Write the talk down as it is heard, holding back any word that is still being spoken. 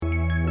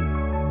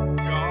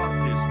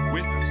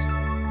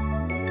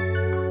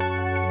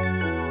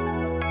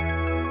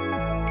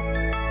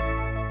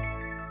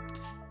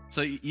So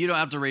you don't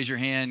have to raise your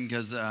hand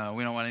because we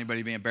don't want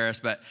anybody to be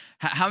embarrassed, but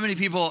how many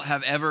people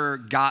have ever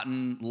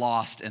gotten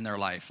lost in their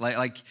life?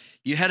 Like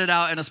you headed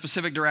out in a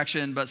specific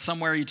direction, but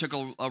somewhere you took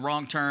a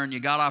wrong turn,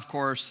 you got off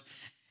course,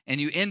 and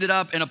you ended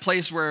up in a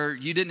place where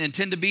you didn't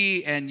intend to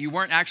be, and you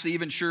weren't actually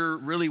even sure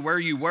really where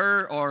you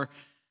were or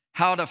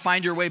how to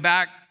find your way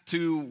back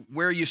to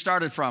where you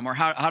started from or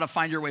how to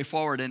find your way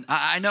forward. And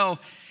I know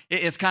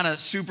it's kind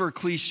of super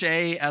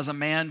cliche as a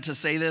man to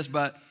say this,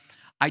 but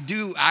I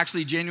do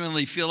actually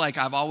genuinely feel like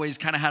I've always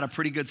kind of had a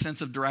pretty good sense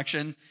of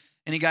direction.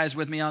 Any guys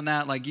with me on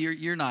that? Like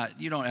you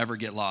don't ever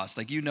get lost.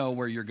 Like you know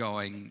where you're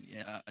going.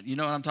 You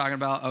know what I'm talking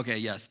about? Okay,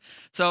 yes.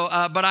 So,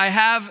 but I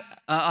have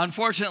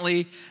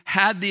unfortunately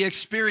had the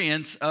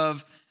experience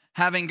of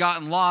having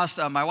gotten lost.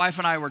 My wife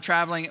and I were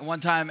traveling at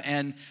one time,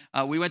 and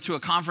we went to a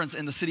conference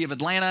in the city of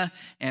Atlanta,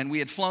 and we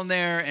had flown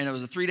there, and it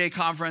was a 3-day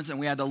conference, and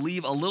we had to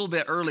leave a little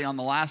bit early on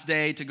the last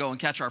day to go and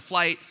catch our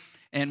flight.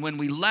 And when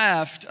we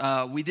left,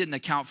 we didn't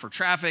account for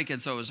traffic,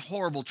 and so it was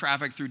horrible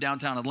traffic through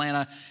downtown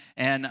Atlanta.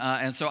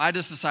 And so I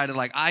just decided,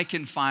 like, I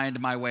can find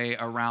my way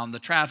around the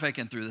traffic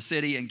and through the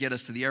city and get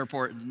us to the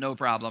airport, no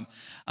problem.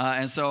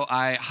 And so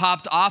I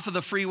hopped off of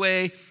the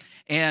freeway,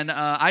 and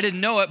I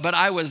didn't know it, but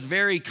I was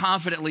very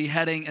confidently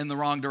heading in the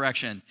wrong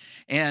direction.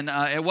 And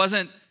it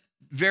wasn't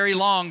very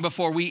long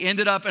before we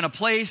ended up in a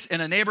place, in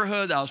a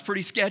neighborhood that was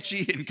pretty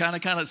sketchy and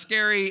kind of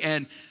scary.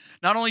 And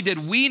not only did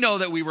we know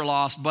that we were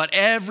lost, but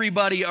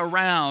everybody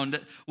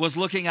around was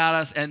looking at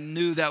us and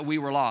knew that we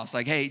were lost.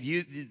 Like,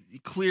 hey,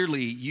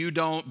 clearly you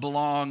don't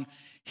belong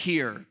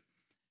here.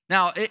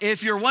 Now,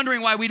 if you're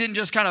wondering why we didn't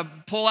just kind of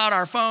pull out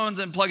our phones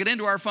and plug it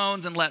into our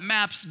phones and let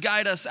maps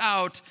guide us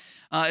out,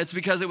 it's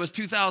because it was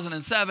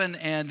 2007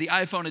 and the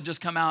iPhone had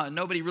just come out and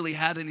nobody really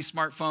had any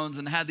smartphones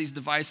and had these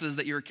devices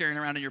that you were carrying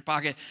around in your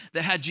pocket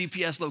that had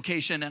GPS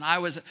location. And I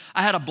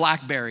had a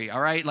BlackBerry,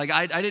 all right? Like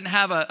I didn't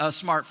have a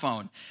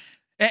smartphone.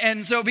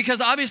 And so,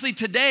 because obviously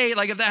today,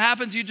 like if that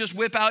happens, you just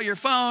whip out your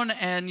phone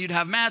and you'd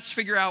have maps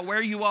figure out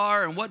where you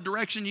are and what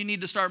direction you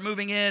need to start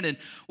moving in and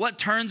what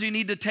turns you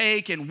need to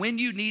take and when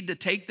you need to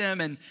take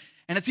them. And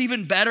it's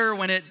even better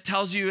when it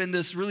tells you in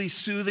this really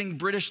soothing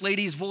British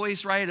lady's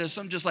voice, right? As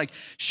some just like,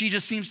 she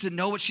just seems to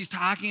know what she's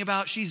talking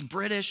about. She's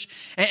British.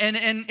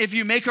 And if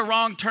you make a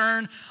wrong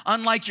turn,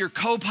 unlike your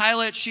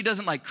co-pilot, she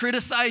doesn't like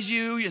criticize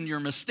you and your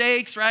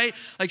mistakes, right?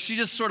 Like she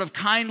just sort of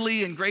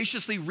kindly and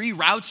graciously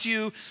reroutes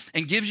you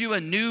and gives you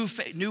a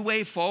new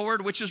way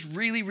forward, which is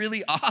really,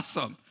 really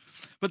awesome.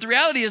 But the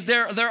reality is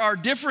there are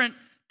different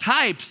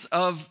types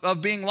of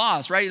being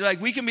lost, right?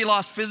 Like we can be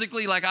lost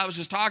physically, like I was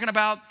just talking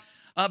about.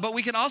 But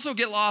we can also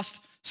get lost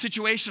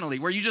situationally,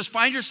 where you just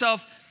find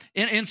yourself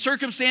in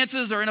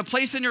circumstances or in a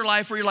place in your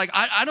life where you're like,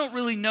 I don't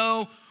really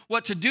know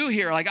what to do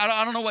here. Like,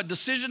 I don't know what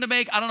decision to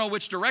make. I don't know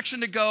which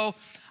direction to go.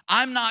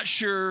 I'm not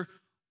sure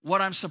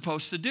what I'm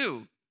supposed to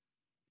do.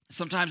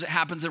 Sometimes it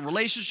happens in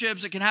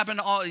relationships. It can happen in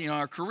all,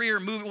 our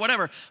career, movie,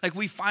 whatever. Like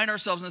we find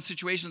ourselves in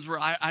situations where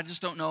I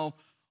just don't know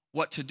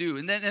what to do.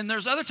 And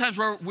there's other times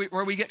where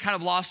we get kind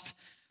of lost,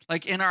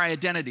 like in our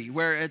identity,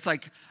 where it's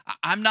like,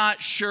 I'm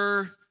not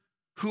sure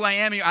who I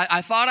am.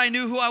 I thought I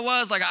knew who I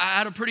was. Like I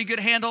had a pretty good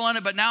handle on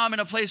it, but now I'm in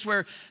a place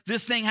where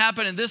this thing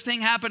happened and this thing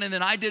happened and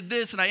then I did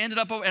this and I ended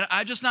up, and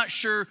I'm just not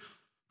sure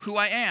who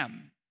I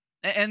am.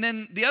 And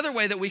then the other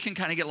way that we can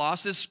kind of get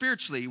lost is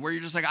spiritually, where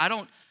you're just like, I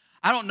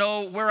don't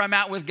know where I'm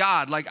at with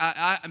God. Like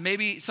I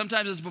maybe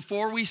sometimes it's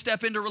before we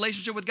step into a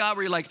relationship with God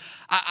where you're like,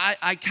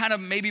 I kind of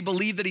maybe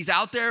believe that he's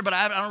out there, but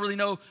I don't really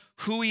know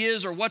who he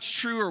is or what's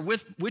true or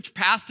with which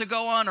path to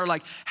go on or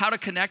like how to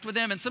connect with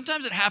him. And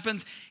sometimes it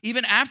happens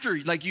even after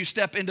like you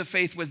step into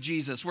faith with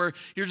Jesus, where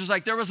you're just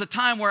like, there was a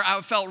time where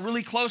I felt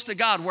really close to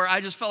God, where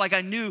I just felt like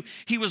I knew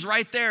he was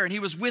right there and he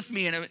was with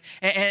me.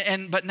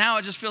 But now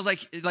it just feels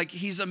like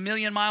he's a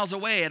million miles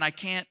away and I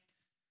can't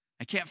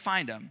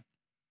find him.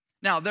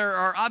 Now, there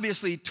are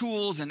obviously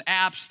tools and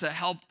apps to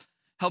help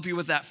you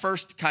with that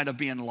first kind of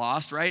being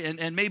lost, right?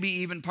 And maybe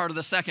even part of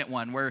the second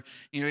one where,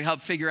 you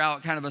help figure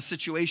out kind of a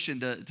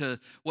situation to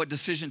what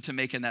decision to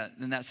make in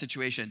that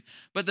situation.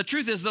 But the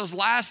truth is those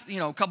last,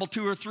 couple,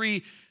 2 or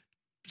 3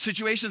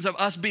 situations of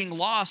us being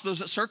lost,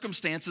 those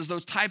circumstances,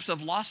 those types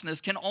of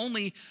lostness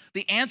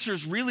the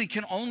answers really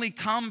can only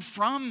come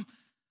from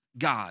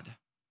God.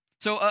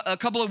 So a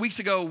couple of weeks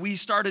ago, we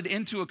started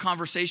into a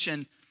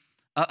conversation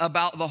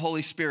about the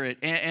Holy Spirit.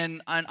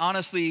 And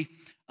honestly,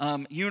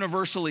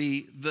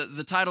 universally,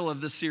 the title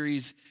of this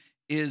series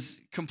is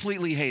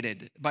completely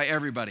hated by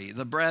everybody.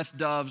 The breath,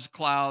 doves,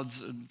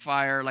 clouds,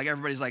 fire, like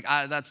everybody's like,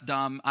 that's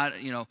dumb,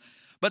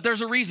 But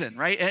there's a reason,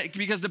 right?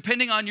 Because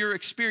depending on your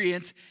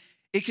experience,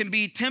 it can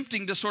be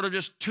tempting to sort of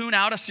just tune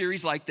out a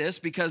series like this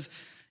because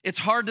it's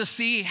hard to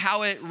see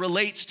how it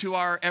relates to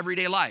our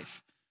everyday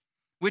life,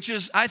 which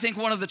is, I think,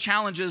 one of the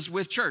challenges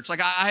with church. Like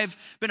I've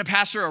been a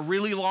pastor a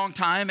really long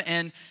time,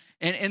 and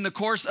in the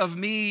course of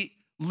me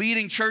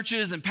leading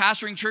churches and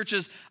pastoring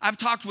churches, I've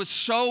talked with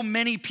so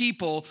many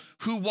people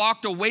who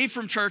walked away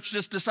from church,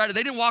 just decided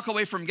they didn't walk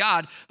away from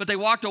God, but they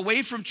walked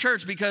away from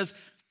church because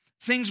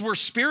things were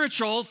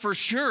spiritual for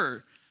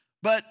sure,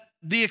 but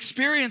the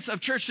experience of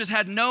church just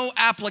had no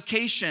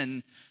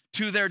application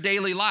to their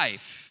daily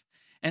life.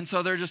 And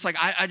so they're just like,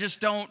 I just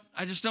don't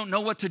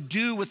know what to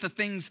do with the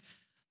things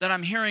that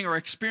I'm hearing or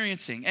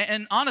experiencing.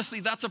 And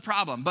honestly, that's a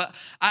problem. But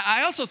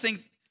I also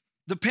think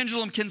the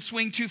pendulum can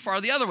swing too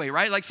far the other way,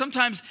 right? Like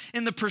sometimes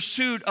in the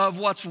pursuit of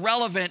what's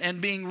relevant and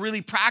being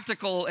really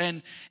practical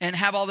and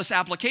have all this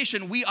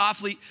application, we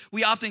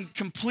often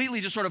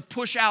completely just sort of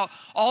push out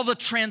all the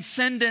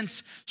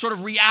transcendence sort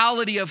of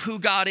reality of who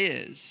God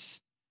is.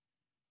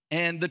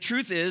 And the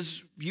truth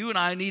is, you and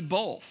I need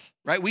both.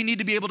 Right? We need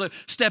to be able to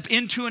step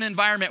into an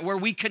environment where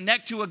we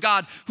connect to a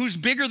God who's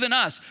bigger than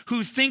us,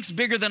 who thinks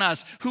bigger than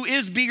us, who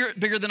is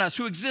bigger than us,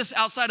 who exists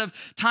outside of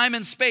time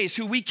and space,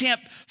 who we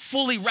can't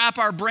fully wrap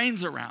our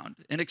brains around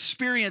and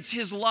experience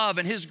his love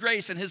and his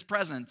grace and his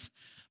presence,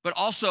 but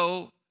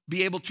also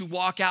be able to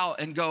walk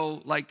out and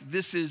go like,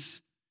 this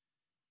is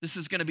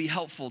going to be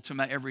helpful to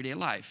my everyday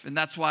life. And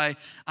that's why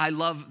I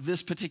love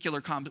this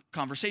particular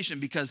conversation,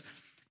 because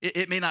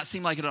it may not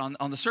seem like it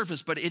on the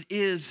surface, but it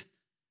is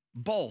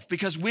both.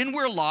 Because when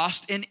we're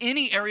lost in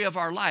any area of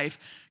our life,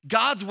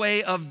 God's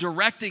way of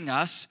directing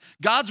us,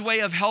 God's way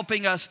of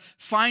helping us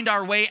find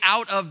our way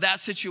out of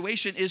that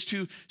situation is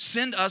to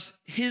send us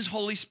his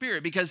Holy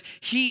Spirit, because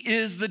he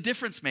is the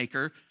difference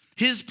maker.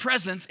 His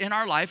presence in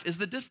our life is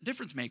the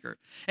difference maker.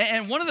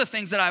 And one of the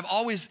things that I've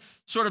always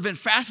sort of been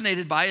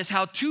fascinated by is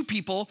how two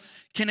people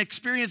can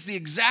experience the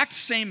exact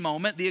same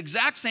moment, the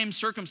exact same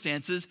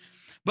circumstances,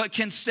 but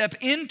can step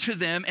into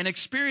them and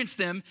experience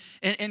them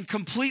in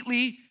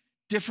completely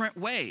different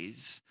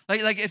ways.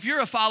 Like if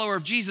you're a follower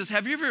of Jesus,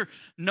 have you ever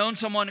known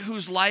someone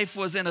whose life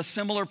was in a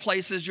similar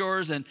place as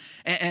yours, and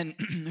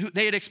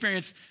they had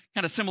experienced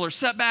kind of similar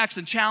setbacks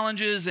and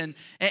challenges, and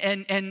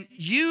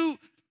you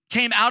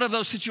came out of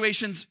those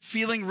situations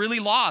feeling really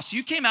lost.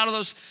 You came out of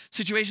those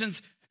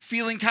situations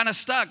feeling kind of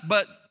stuck,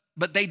 but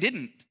they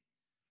didn't.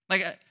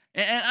 Like,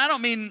 and I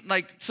don't mean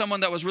like someone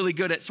that was really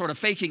good at sort of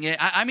faking it.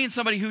 I mean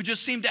somebody who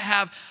just seemed to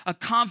have a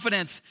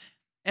confidence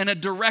and a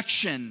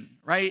direction,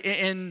 right?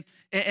 And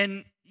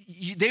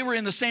they were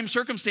in the same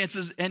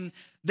circumstances, and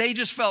they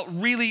just felt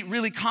really,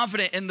 really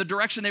confident in the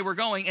direction they were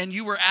going, and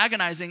you were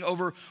agonizing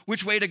over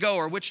which way to go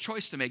or which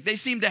choice to make. They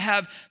seemed to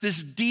have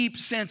this deep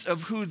sense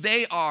of who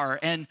they are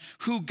and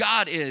who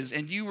God is,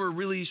 and you were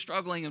really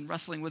struggling and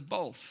wrestling with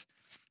both.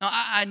 Now,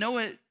 I know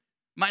it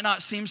might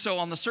not seem so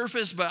on the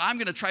surface, but I'm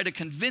going to try to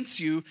convince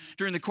you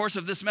during the course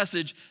of this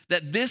message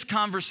that this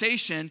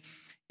conversation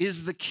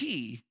is the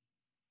key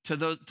to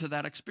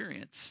that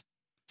experience.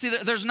 See,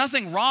 there's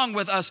nothing wrong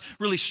with us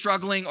really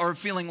struggling or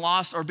feeling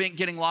lost or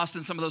getting lost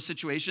in some of those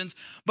situations.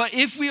 But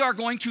if we are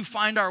going to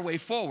find our way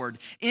forward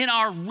in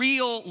our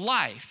real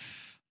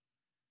life,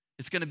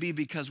 it's going to be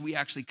because we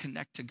actually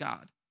connect to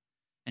God,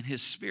 and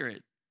his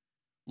Spirit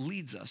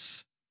leads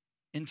us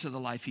into the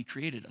life he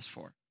created us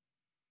for.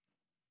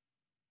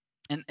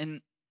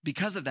 And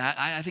because of that,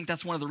 I think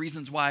that's one of the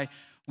reasons why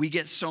we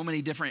get so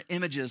many different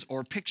images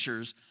or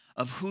pictures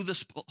of who the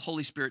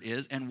Holy Spirit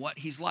is and what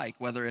he's like,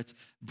 whether it's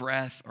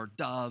breath or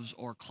doves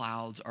or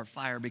clouds or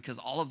fire, because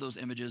all of those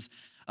images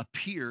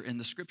appear in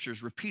the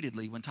scriptures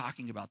repeatedly when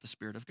talking about the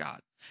Spirit of God.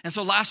 And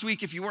so last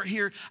week, if you weren't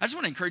here, I just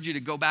want to encourage you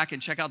to go back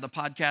and check out the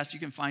podcast. You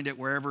can find it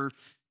wherever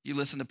you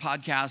listen to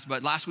podcasts.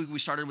 But last week we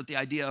started with the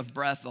idea of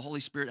breath, the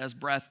Holy Spirit as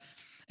breath.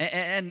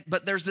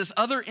 But there's this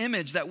other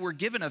image that we're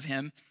given of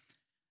him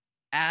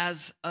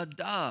as a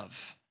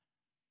dove.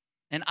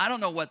 And I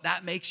don't know what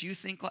that makes you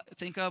think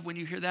of when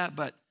you hear that,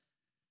 but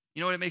you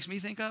know what it makes me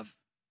think of?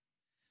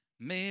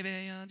 Maybe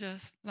you're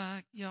just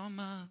like your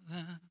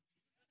mother.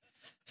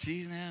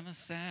 She's never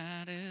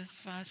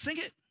satisfied. Sing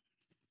it.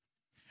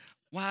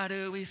 Why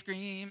do we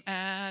scream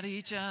at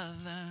each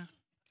other?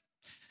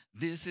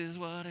 This is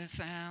what it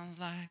sounds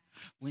like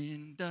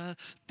when the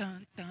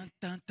dun, dun,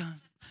 dun, dun,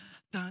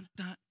 dun,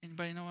 dun.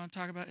 Anybody know what I'm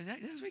talking about? We got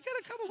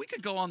a couple. We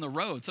could go on the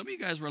road. Some of you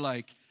guys were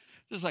like,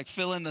 just like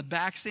fill in the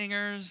back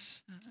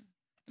singers.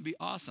 It'd be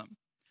awesome.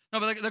 No,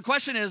 but the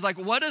question is, like,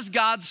 what does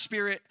God's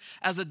Spirit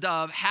as a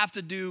dove have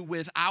to do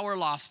with our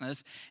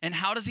lostness, and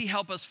how does he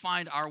help us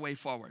find our way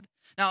forward?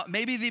 Now,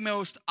 maybe the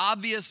most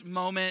obvious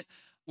moment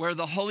where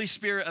the Holy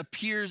Spirit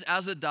appears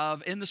as a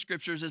dove in the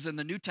scriptures is in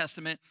the New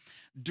Testament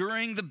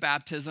during the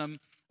baptism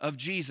of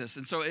Jesus.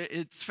 And so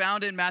it's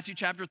found in Matthew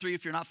chapter 3.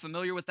 If you're not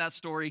familiar with that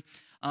story,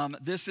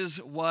 this is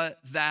what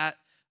that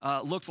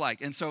looked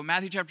like. And so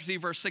Matthew chapter 3,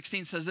 verse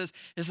 16 says this.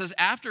 It says,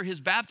 after his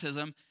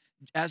baptism,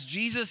 as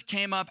Jesus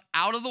came up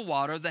out of the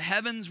water, the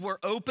heavens were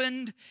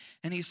opened,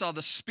 and he saw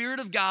the Spirit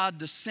of God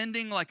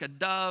descending like a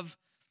dove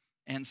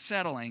and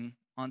settling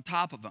on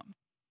top of him.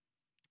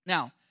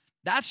 Now,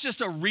 that's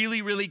just a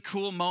really, really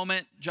cool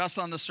moment just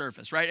on the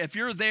surface, right? If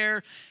you're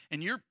there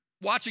and you're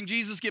watching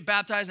Jesus get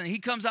baptized and he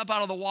comes up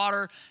out of the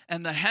water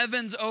and the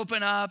heavens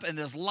open up and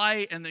there's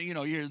light and you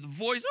hear the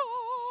voice,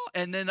 oh,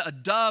 and then a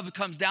dove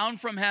comes down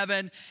from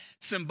heaven.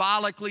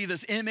 Symbolically,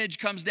 this image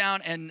comes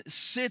down and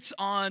sits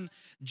on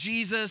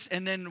Jesus,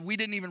 and then we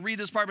didn't even read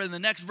this part, but in the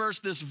next verse,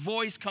 this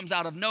voice comes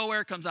out of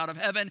nowhere, comes out of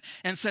heaven,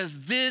 and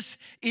says, "This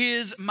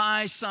is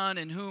my son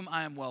in whom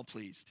I am well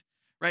pleased."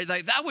 right?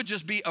 Like that would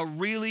just be a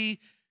really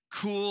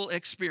cool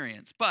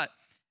experience. But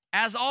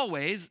as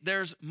always,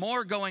 there's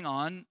more going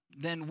on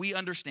than we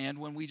understand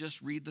when we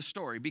just read the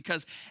story,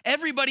 because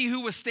everybody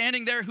who was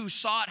standing there who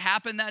saw it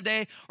happen that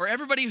day, or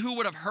everybody who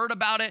would have heard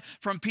about it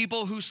from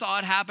people who saw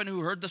it happen,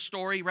 who heard the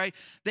story, right?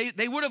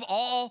 They would have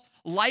all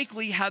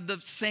likely had the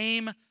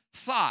same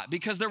thought,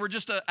 because there were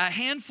just a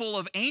handful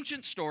of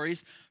ancient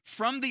stories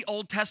from the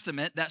Old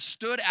Testament that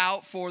stood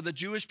out for the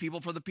Jewish people,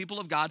 for the people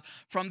of God,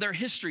 from their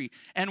history.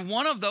 And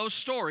one of those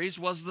stories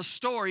was the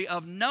story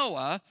of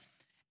Noah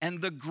and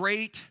the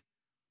great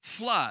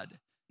flood.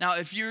 Now,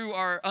 if you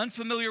are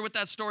unfamiliar with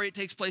that story, it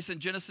takes place in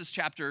Genesis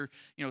chapter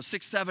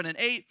 6, 7, and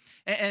 8.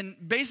 And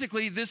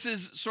basically, this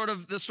is sort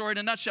of the story in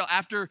a nutshell.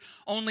 After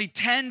only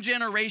 10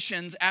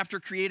 generations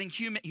after creating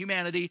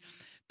humanity,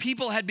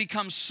 people had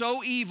become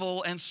so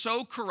evil and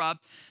so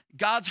corrupt,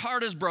 God's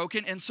heart is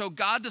broken, and so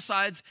God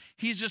decides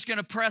he's just going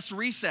to press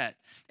reset.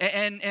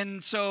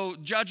 And so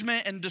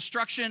judgment and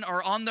destruction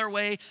are on their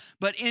way,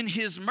 but in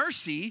his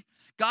mercy,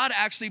 God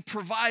actually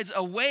provides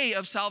a way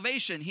of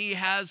salvation. He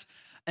has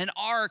an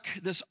ark,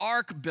 this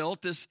ark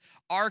built, this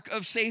ark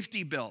of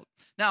safety built.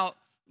 Now,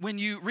 when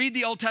you read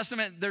the Old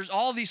Testament, there's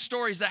all these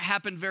stories that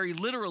happen very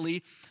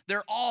literally.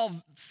 They're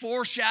all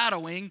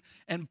foreshadowing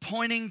and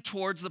pointing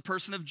towards the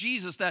person of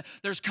Jesus, that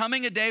there's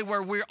coming a day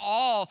where we're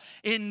all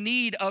in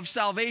need of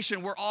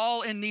salvation. We're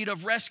all in need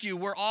of rescue.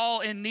 We're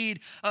all in need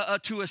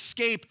to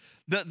escape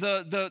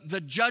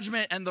the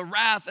judgment and the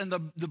wrath and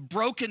the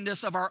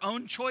brokenness of our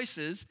own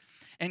choices.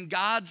 And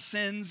God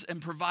sends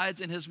and provides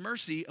in his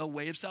mercy a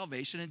way of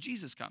salvation, and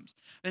Jesus comes.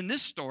 And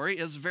this story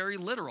is very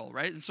literal,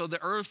 right? And so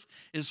the earth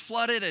is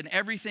flooded and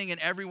everything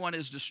and everyone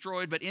is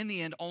destroyed. But in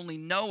the end, only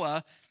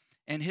Noah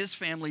and his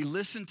family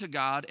listen to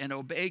God and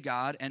obey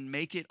God and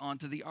make it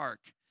onto the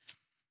ark.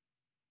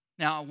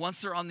 Now,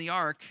 once they're on the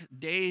ark,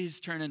 days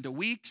turn into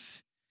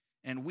weeks,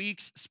 and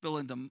weeks spill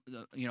into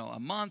a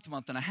month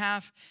and a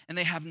half, and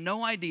they have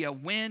no idea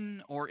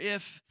when or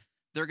if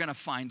they're going to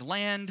find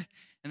land.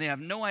 And they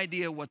have no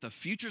idea what the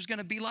future is going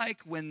to be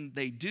like when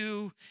they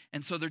do.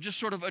 And so they're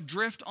just sort of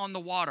adrift on the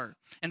water.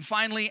 And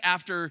finally,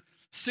 after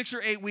 6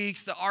 or 8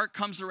 weeks, the ark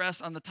comes to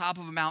rest on the top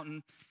of a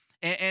mountain.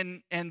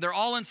 And they're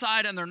all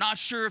inside, and they're not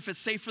sure if it's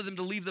safe for them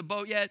to leave the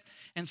boat yet.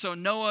 And so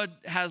Noah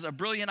has a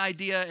brilliant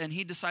idea, and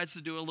he decides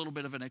to do a little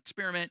bit of an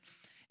experiment.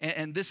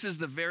 And this is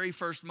the very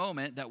first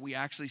moment that we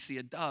actually see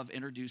a dove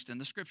introduced in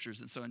the scriptures.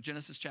 And so in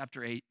Genesis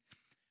chapter 8,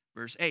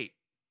 verse 8,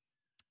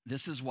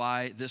 this is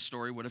why this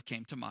story would have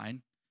came to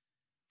mind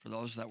for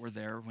those that were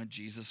there when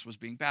Jesus was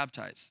being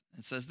baptized.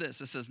 It says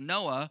this, it says,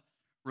 Noah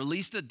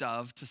released a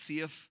dove to see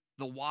if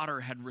the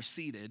water had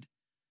receded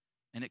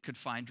and it could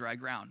find dry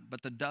ground.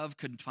 But the dove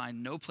could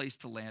find no place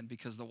to land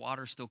because the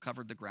water still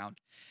covered the ground.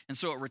 And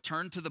so it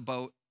returned to the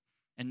boat,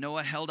 and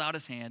Noah held out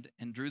his hand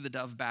and drew the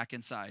dove back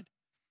inside.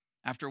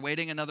 After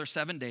waiting another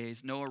 7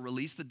 days, Noah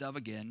released the dove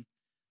again.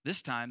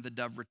 This time, the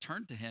dove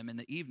returned to him in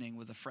the evening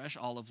with a fresh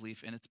olive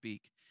leaf in its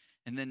beak.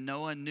 And then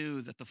Noah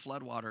knew that the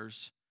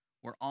floodwaters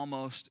were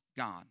almost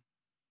gone.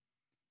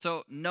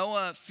 So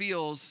Noah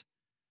feels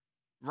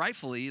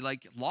rightfully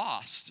like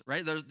lost,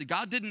 right?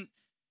 God didn't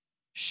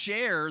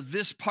share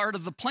this part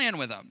of the plan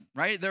with him,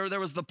 right? There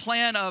was the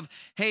plan of,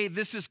 hey,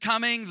 this is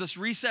coming, this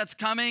reset's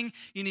coming,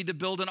 you need to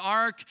build an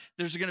ark,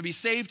 there's going to be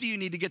safety, you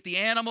need to get the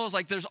animals,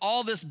 like there's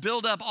all this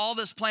build up, all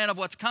this plan of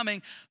what's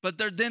coming, but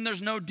then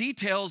there's no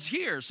details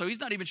here, so he's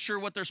not even sure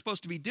what they're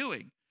supposed to be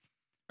doing.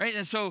 Right?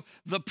 And so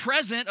the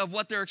present of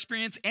what they're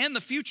experiencing and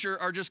the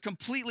future are just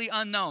completely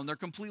unknown. They're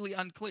completely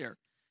unclear.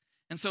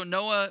 And so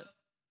Noah,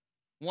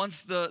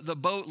 once the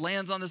boat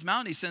lands on this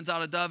mountain, he sends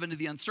out a dove into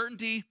the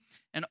uncertainty.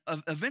 And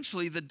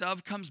eventually the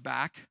dove comes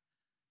back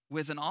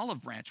with an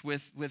olive branch,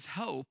 with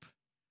hope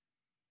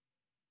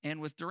and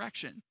with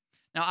direction.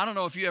 Now, I don't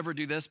know if you ever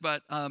do this,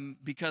 but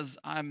because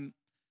I'm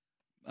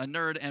a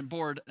nerd and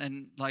bored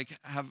and like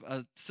have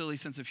a silly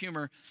sense of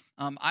humor,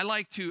 I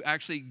like to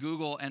actually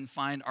Google and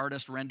find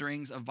artist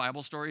renderings of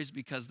Bible stories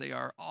because they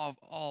are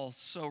all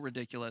so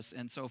ridiculous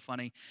and so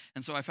funny.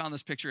 And so I found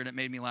this picture and it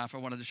made me laugh. I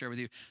wanted to share with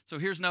you. So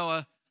here's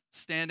Noah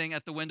standing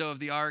at the window of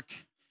the ark,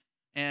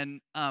 and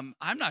I'm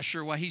not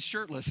sure why he's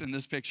shirtless in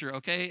this picture,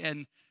 okay?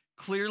 And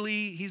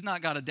clearly he's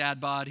not got a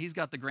dad bod. He's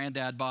got the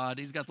granddad bod.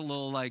 He's got the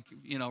little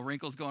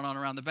wrinkles going on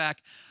around the back.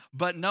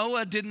 But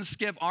Noah didn't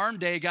skip arm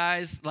day,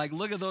 guys. Like,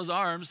 look at those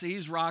arms.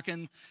 He's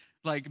rocking,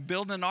 like,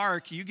 building an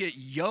ark. You get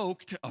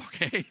yoked,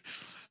 okay?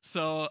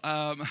 So,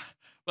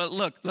 but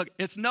look,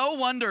 it's no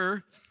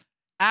wonder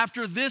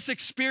after this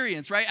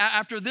experience, right?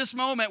 After this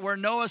moment where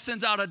Noah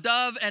sends out a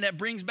dove and it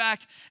brings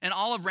back an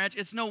olive branch,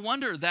 it's no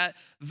wonder that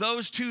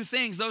those two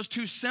things, those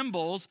two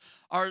symbols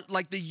are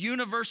like the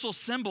universal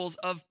symbols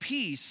of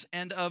peace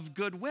and of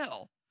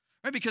goodwill,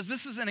 right? Because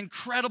this is an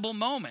incredible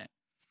moment.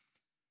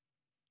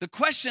 The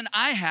question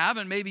I have,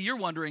 and maybe you're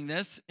wondering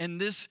this in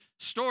this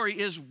story,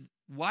 is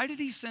why did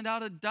he send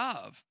out a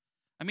dove?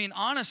 I mean,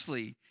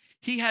 honestly,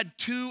 he had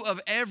 2 of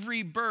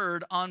every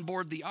bird on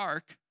board the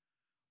ark.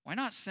 Why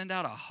not send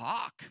out a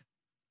hawk?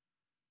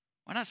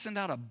 Why not send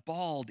out a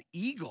bald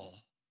eagle?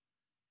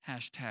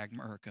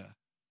 #America.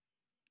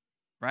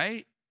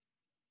 right?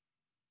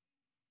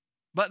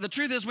 But the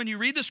truth is, when you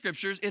read the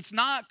scriptures, it's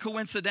not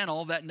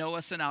coincidental that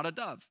Noah sent out a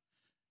dove,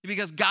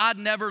 because God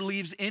never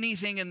leaves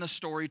anything in the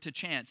story to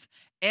chance.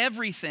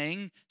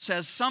 Everything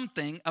says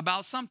something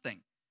about something.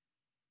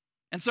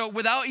 And so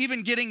without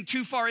even getting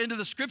too far into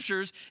the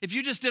scriptures, if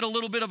you just did a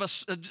little bit of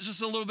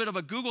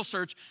a Google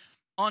search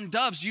on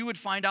doves, you would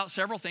find out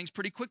several things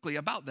pretty quickly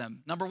about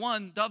them. Number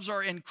one, doves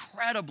are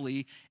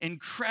incredibly,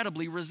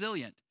 incredibly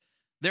resilient.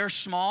 They're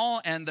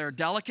small and they're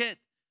delicate,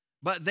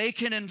 but they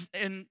can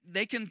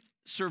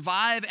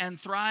survive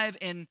and thrive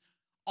in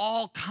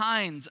all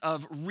kinds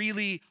of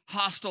really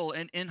hostile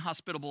and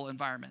inhospitable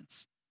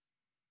environments.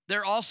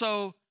 They're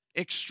also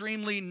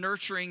extremely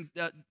nurturing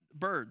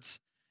birds.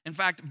 In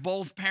fact,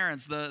 both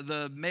parents,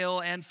 the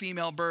male and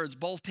female birds,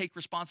 both take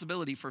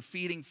responsibility for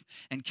feeding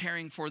and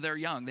caring for their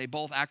young. They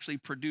both actually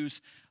produce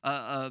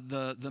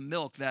the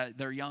milk that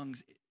their young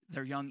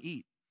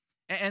eat.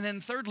 And then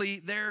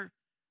thirdly,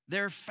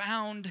 they're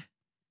found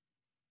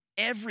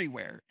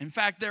everywhere. In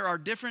fact, there are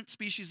different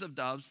species of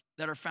doves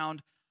that are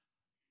found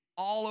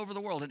all over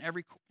the world, in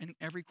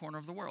every corner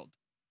of the world.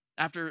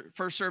 After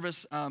first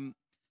service,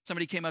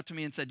 somebody came up to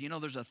me and said,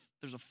 there's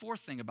a fourth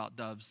thing about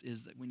doves,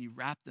 is that when you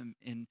wrap them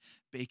in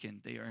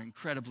bacon, they are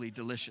incredibly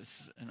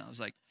delicious. And I was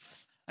like,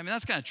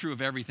 that's kind of true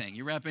of everything.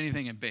 You wrap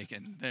anything in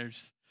bacon,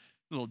 there's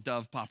little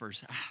dove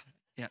poppers.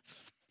 Yeah.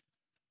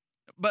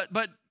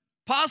 But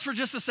pause for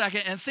just a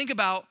second and think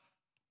about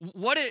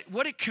what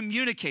it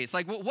communicates.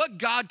 Like what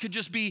God could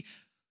just be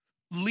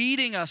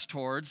leading us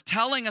towards,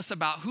 telling us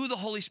about who the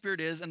Holy Spirit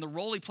is and the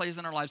role he plays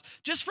in our lives,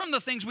 just from the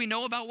things we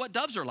know about what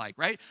doves are like,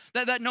 right?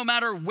 That no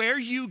matter where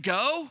you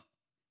go,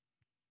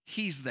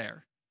 he's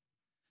there.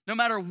 No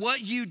matter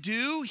what you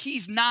do,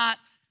 he's not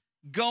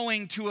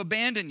going to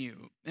abandon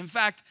you. In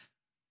fact,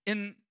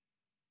 in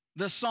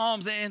the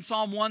Psalms, in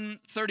Psalm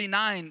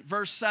 139,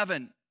 verse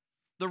 7,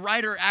 the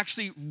writer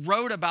actually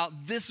wrote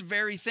about this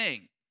very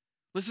thing.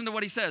 Listen to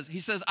what he says.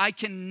 He says, I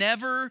can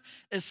never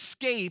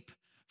escape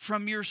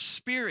from your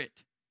spirit.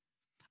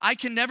 I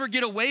can never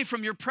get away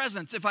from your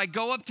presence. If I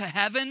go up to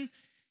heaven,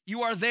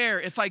 you are there.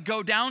 If I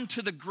go down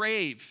to the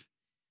grave,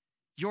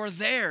 you're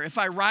there. If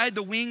I ride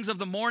the wings of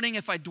the morning,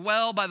 if I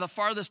dwell by the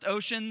farthest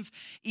oceans,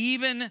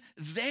 even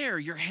there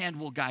your hand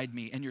will guide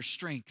me and your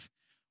strength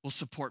will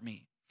support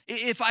me.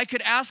 If I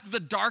could ask the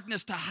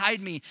darkness to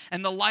hide me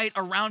and the light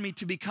around me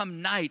to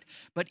become night,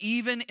 but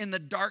even in the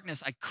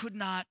darkness, I could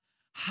not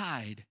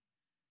hide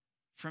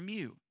from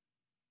you.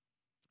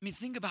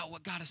 Think about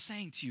what God is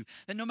saying to you,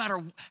 that no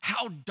matter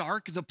how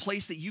dark the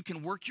place that you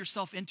can work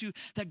yourself into,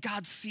 that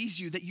God sees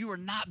you, that you are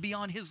not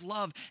beyond his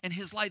love and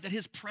his light, that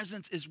his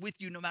presence is with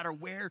you no matter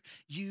where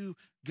you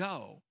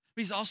go.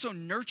 But he's also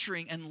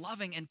nurturing and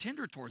loving and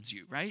tender towards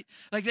you, right?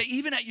 Like that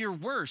even at your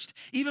worst,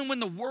 even when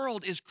the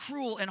world is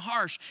cruel and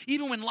harsh,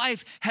 even when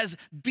life has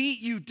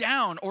beat you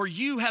down or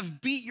you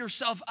have beat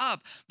yourself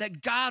up,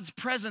 that God's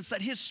presence,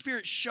 that his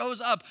spirit shows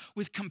up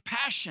with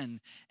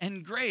compassion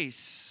and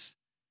grace.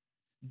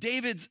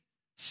 David's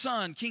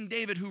son, King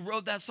David, who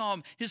wrote that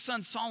psalm, his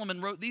son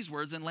Solomon wrote these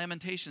words in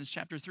Lamentations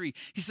chapter 3.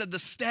 He said, the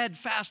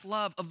steadfast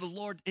love of the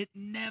Lord, it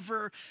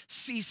never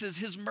ceases.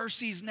 His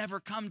mercies never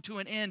come to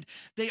an end.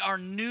 They are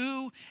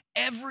new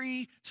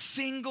every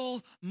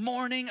single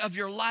morning of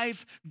your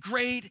life.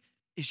 Great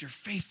is your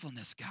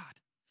faithfulness, God.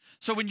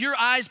 So when your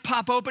eyes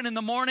pop open in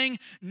the morning,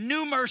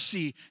 new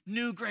mercy,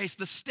 new grace,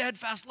 the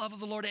steadfast love of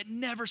the Lord, it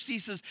never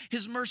ceases.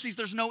 His mercies,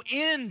 there's no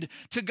end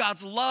to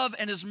God's love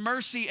and his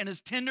mercy and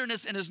his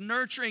tenderness and his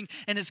nurturing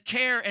and his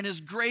care and his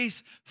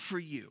grace for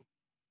you.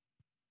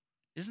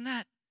 Isn't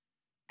that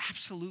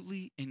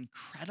absolutely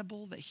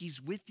incredible that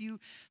he's with you,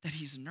 that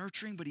he's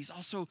nurturing, but he's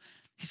also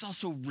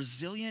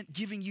resilient,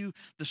 giving you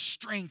the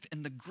strength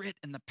and the grit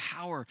and the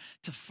power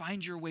to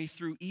find your way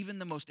through even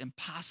the most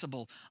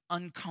impossible,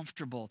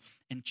 uncomfortable,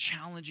 and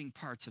challenging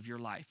parts of your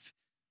life.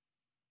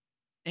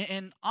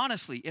 And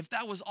honestly, if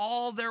that was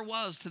all there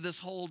was to this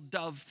whole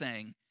dove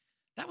thing,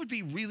 that would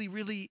be really,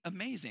 really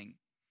amazing.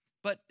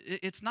 But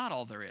it's not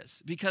all there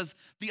is, because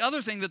the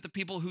other thing that the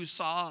people who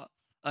saw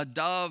a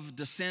dove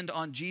descend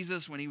on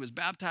Jesus when he was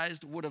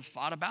baptized would have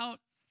thought about,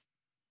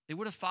 they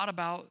would have thought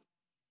about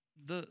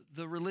the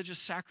religious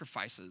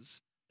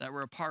sacrifices that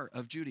were a part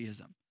of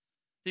Judaism.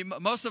 See,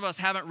 most of us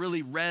haven't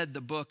really read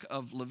the book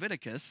of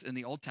Leviticus in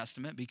the Old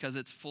Testament because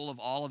it's full of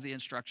all of the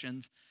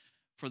instructions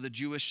for the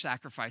Jewish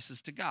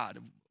sacrifices to God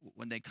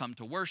when they come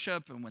to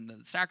worship and when the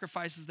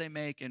sacrifices they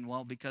make. And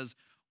well, because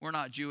we're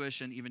not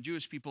Jewish and even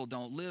Jewish people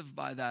don't live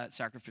by that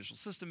sacrificial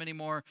system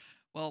anymore,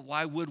 well,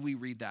 why would we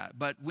read that?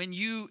 But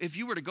if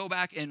you were to go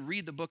back and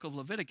read the book of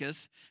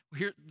Leviticus,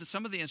 here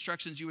some of the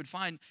instructions you would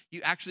find, you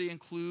actually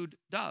include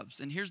doves.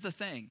 And here's the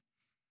thing.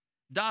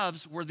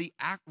 Doves were the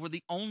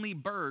only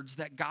birds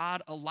that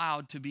God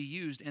allowed to be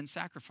used in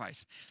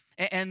sacrifice.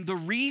 And the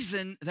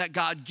reason that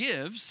God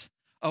gives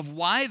of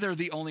why they're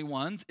the only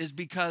ones is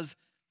because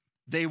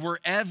they were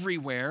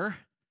everywhere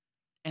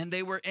and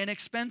they were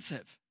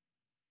inexpensive.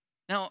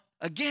 Now,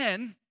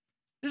 again,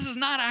 this is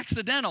not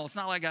accidental. It's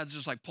not like God's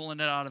just like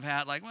pulling it out of a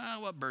hat, like,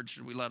 well, what bird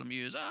should we let them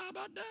use? How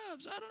about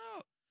doves? I don't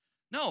know.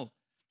 No,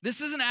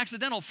 this isn't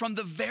accidental. From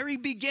the very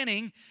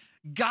beginning,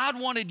 God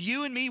wanted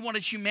you and me,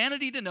 wanted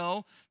humanity to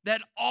know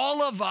that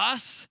all of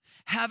us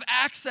have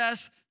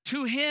access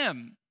to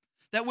him.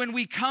 That when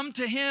we come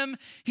to him,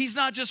 he's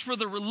not just for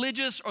the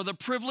religious or the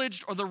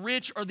privileged or the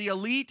rich or the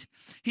elite.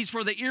 He's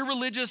for the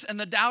irreligious and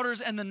the doubters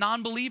and the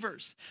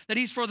non-believers. That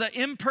he's for the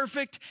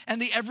imperfect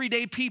and the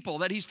everyday people.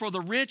 That he's for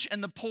the rich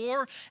and the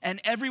poor and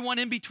everyone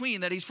in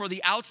between. That he's for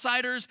the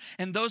outsiders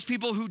and those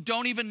people who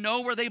don't even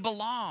know where they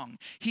belong.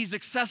 He's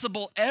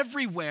accessible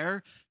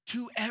everywhere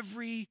to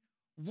everyone,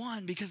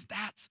 because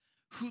that's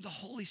who the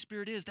Holy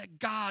Spirit is. That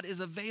God is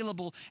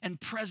available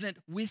and present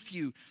with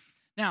you.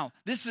 Now,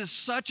 this is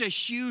such a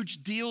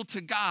huge deal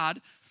to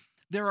God.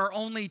 There are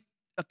only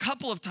a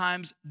couple of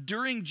times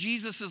during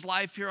Jesus'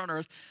 life here on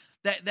earth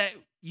that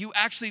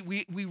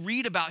we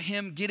read about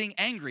him getting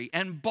angry.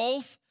 And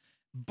both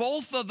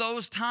of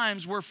those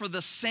times were for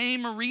the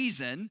same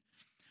reason.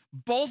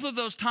 Both of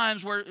those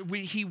times where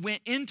he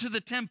went into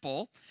the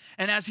temple,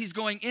 and as he's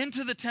going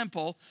into the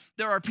temple,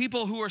 there are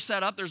people who are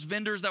set up. There's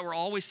vendors that were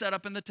always set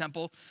up in the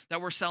temple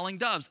that were selling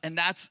doves, and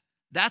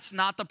that's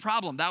not the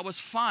problem. That was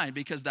fine,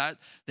 because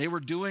they were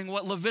doing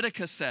what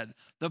Leviticus said.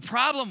 The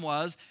problem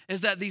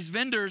is that these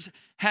vendors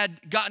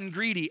had gotten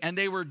greedy, and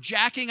they were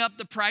jacking up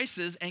the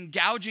prices and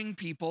gouging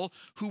people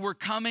who were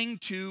coming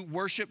to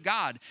worship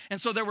God.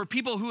 And so there were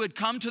people who had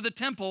come to the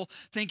temple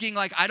thinking,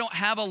 like, I don't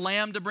have a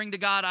lamb to bring to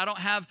God. I don't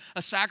have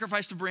a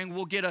sacrifice to bring.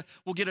 We'll get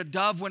a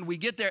dove when we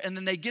get there. And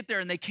then they get there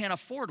and they can't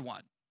afford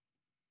one.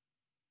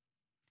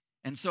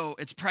 And so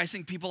it's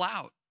pricing people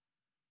out.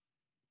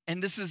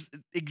 And this is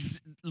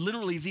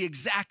literally the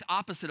exact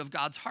opposite of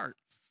God's heart.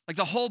 Like,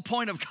 the whole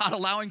point of God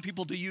allowing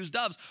people to use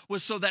doves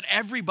was so that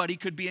everybody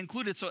could be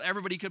included, so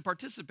everybody could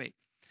participate.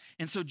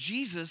 And so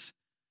Jesus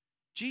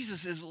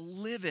is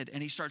livid,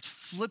 and he starts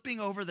flipping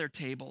over their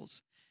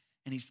tables,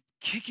 and he's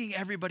kicking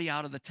everybody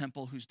out of the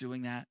temple who's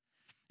doing that.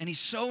 And he's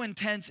so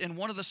intense. In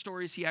one of the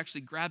stories, he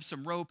actually grabs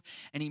some rope,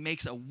 and he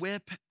makes a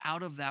whip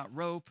out of that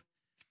rope,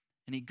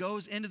 and he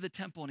goes into the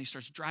temple, and he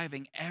starts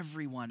driving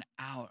everyone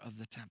out of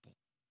the temple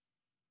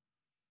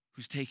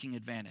who's taking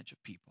advantage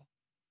of people.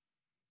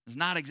 It's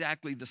not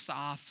exactly the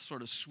soft,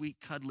 sort of sweet,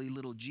 cuddly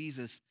little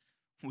Jesus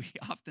we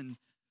often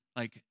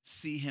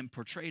see him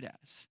portrayed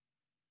as.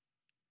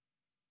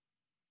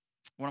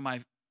 One of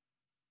my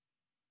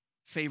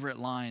favorite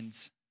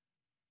lines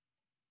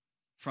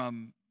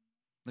from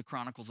the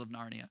Chronicles of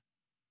Narnia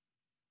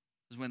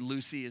is when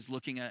Lucy is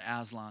looking at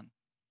Aslan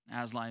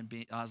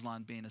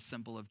being a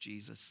symbol of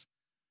Jesus.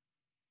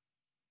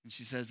 And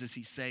she says, "Is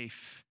he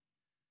safe?"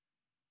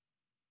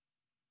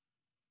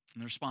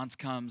 And the response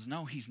comes,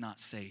 "No, he's not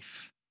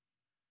safe,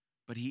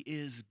 but he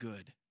is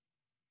good,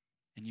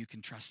 and you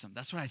can trust him."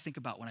 That's what I think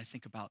about when I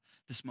think about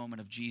this moment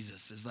of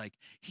Jesus, is like,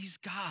 he's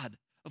God.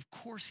 Of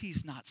course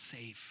he's not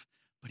safe,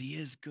 but he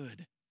is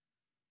good,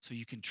 so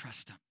you can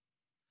trust him.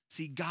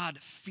 See, God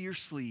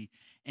fiercely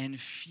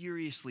and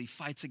furiously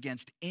fights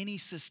against any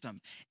system,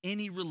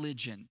 any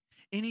religion,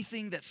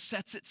 anything that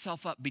sets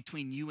itself up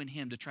between you and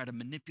him to try to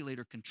manipulate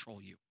or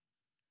control you.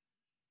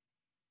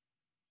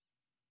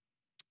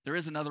 There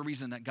is another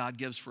reason that God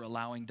gives for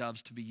allowing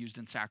doves to be used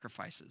in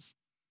sacrifices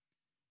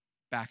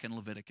back in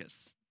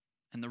Leviticus.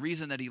 And the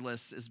reason that he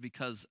lists is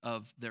because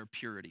of their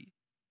purity.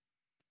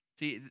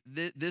 See,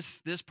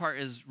 this part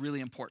is really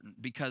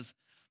important, because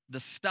the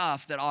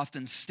stuff that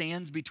often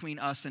stands between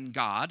us and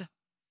God,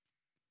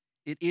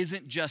 it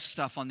isn't just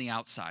stuff on the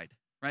outside,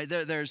 right?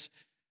 There's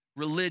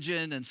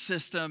religion and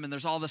system, and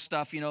there's all the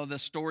stuff, the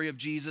story of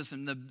Jesus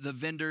and the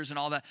vendors and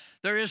all that.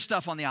 There is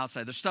stuff on the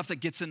outside. There's stuff that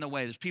gets in the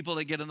way. There's people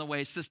that get in the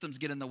way. Systems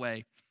get in the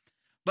way.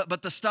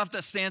 But the stuff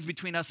that stands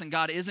between us and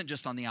God isn't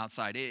just on the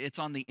outside. It's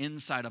on the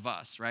inside of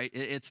us, right?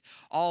 It's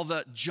all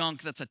the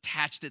junk that's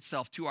attached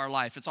itself to our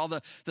life. It's all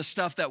the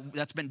stuff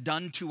that's been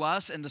done to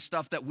us and the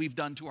stuff that we've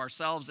done to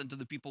ourselves and to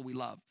the people we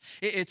love.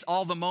 It's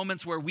all the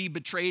moments where we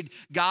betrayed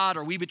God,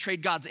 or we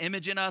betrayed God's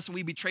image in us, and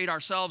we betrayed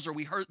ourselves, or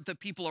we hurt the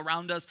people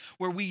around us,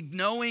 where we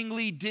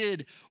knowingly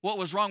did what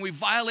was wrong. We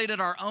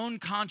violated our own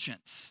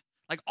conscience.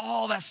 Like,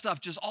 all that stuff,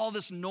 just all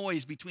this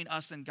noise between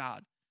us and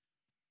God.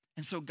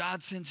 And so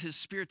God sends his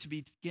Spirit to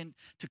begin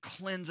to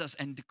cleanse us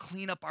and to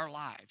clean up our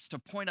lives, to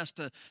point us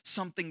to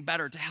something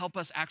better, to help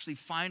us actually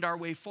find our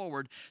way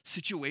forward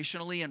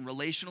situationally and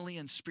relationally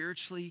and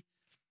spiritually.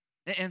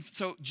 And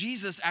so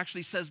Jesus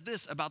actually says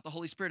this about the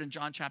Holy Spirit in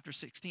John chapter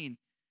 16.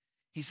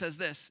 He says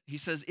this. He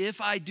says,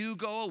 "If I do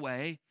go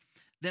away,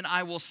 then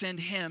I will send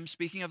him,"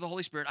 speaking of the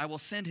Holy Spirit, "I will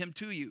send him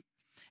to you.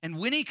 And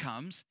when he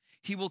comes,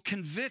 he will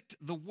convict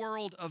the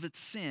world of its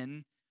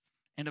sin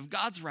and of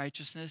God's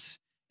righteousness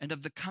and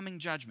of the coming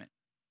judgment."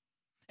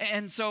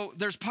 And so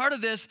there's part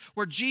of this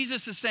where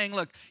Jesus is saying,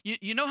 look,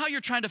 you know how you're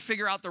trying to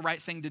figure out the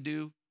right thing to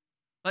do?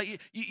 Like,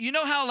 you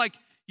know how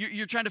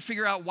you're trying to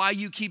figure out why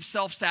you keep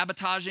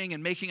self-sabotaging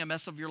and making a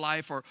mess of your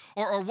life, or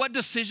what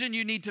decision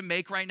you need to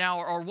make right now,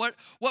 or what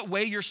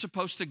way you're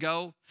supposed to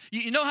go?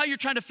 You know how you're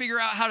trying to figure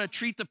out how to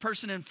treat the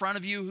person in front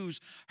of you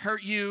who's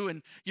hurt you,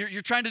 and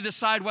you're trying to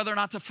decide whether or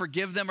not to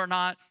forgive them or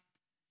not?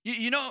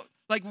 You know,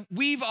 Like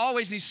we've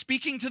always, and he's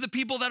speaking to the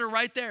people that are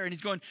right there, and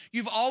he's going,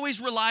 you've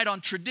always relied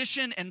on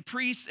tradition and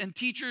priests and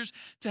teachers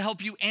to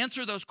help you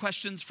answer those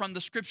questions from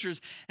the scriptures.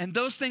 And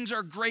those things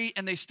are great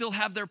and they still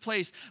have their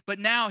place. But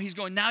now he's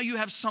going, now you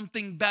have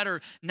something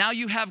better. Now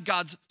you have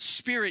God's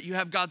Spirit, you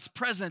have God's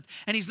presence,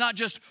 and he's not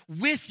just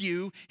with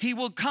you, he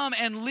will come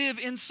and live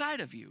inside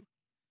of you.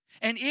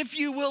 And if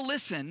you will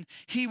listen,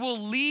 he will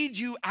lead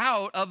you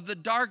out of the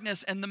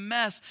darkness and the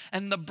mess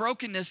and the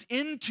brokenness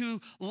into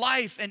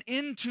life and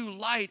into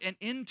light and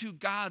into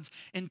God's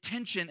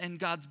intention and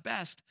God's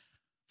best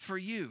for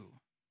you.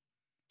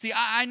 See,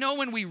 I know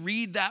when we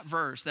read that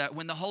verse that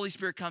when the Holy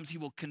Spirit comes, he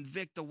will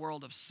convict the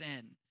world of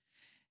sin.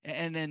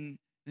 And then,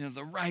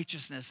 the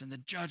righteousness and the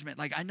judgment.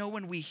 Like, I know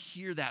when we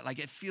hear that, like,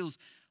 it feels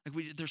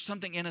like there's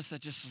something in us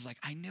that just is like,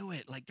 I knew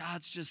it. Like,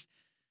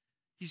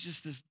 he's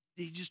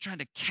just trying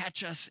to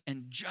catch us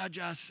and judge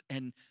us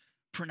and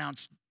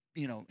pronounce,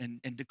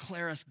 and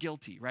declare us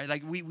guilty, right?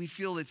 Like we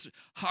feel it's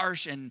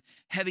harsh and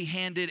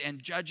heavy-handed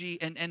and judgy.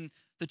 And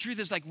the truth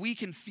is, like, we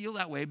can feel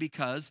that way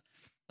because,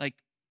 like,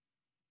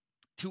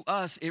 to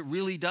us, it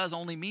really does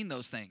only mean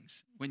those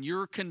things. When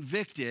you're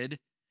convicted,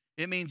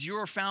 it means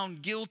you're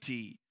found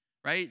guilty,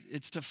 right?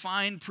 It's to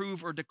find,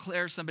 prove, or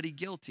declare somebody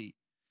guilty.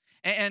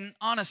 And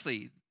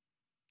honestly,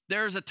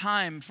 there's a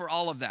time for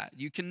all of that.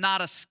 You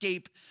cannot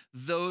escape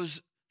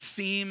those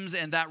themes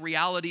and that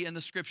reality in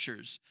the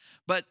scriptures.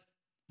 But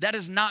that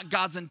is not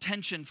God's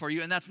intention for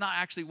you, and that's not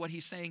actually what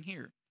he's saying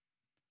here.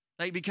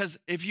 Like, because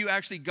if you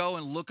actually go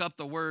and look up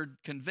the word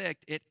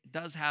convict, it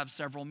does have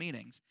several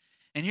meanings.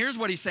 And here's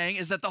what he's saying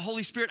is that the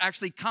Holy Spirit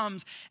actually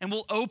comes and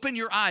will open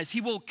your eyes.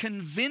 He will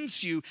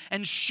convince you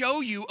and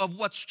show you of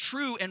what's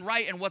true and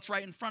what's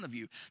right in front of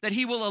you. That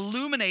he will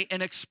illuminate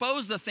and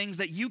expose the things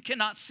that you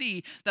cannot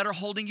see that are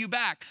holding you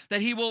back.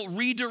 That he will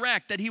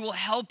redirect, that he will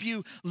help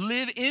you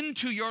live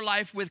into your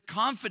life with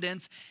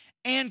confidence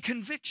and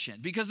conviction.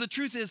 Because the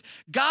truth is,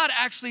 God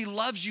actually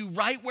loves you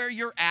right where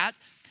you're at,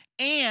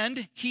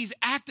 and he's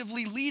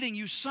actively leading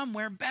you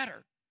somewhere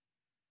better.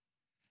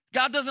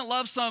 God doesn't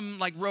love some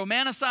like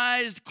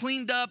romanticized,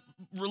 cleaned up,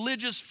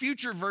 religious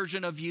future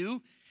version of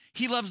you.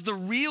 He loves the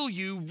real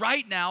you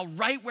right now,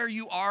 right where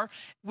you are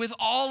with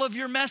all of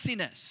your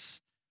messiness.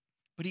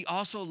 But he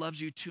also loves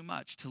you too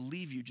much to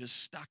leave you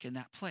just stuck in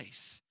that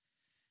place.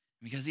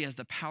 Because he has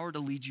the power to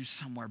lead you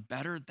somewhere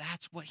better.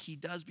 That's what he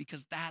does,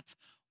 because that's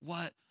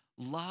what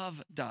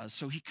love does.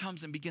 So he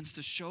comes and begins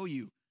to show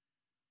you.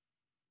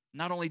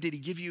 Not only did he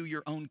give you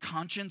your own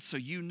conscience so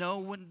you know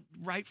when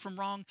right from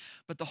wrong,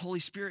 but the Holy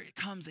Spirit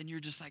comes and you're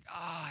just like,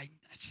 I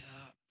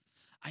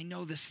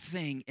know this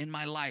thing in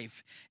my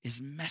life is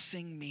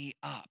messing me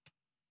up.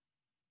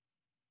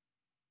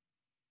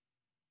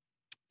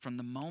 From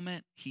the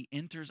moment he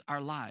enters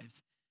our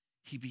lives,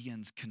 he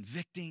begins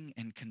convicting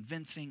and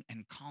convincing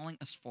and calling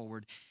us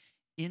forward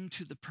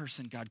into the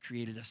person God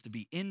created us to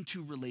be,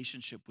 into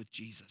relationship with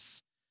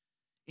Jesus,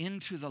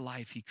 into the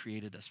life he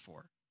created us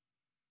for.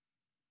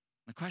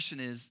 The question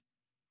is,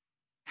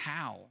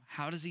 how?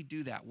 How does he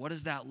do that? What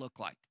does that look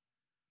like?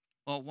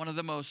 Well, one of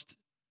the most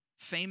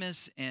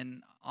famous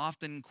and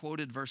often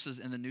quoted verses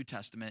in the New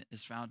Testament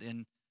is found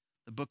in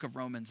the book of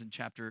Romans in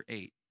chapter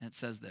 8. And it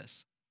says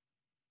this.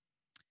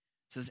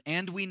 It says,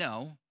 "And we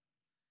know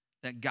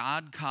that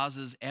God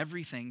causes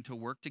everything to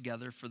work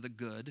together for the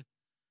good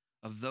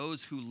of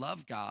those who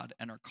love God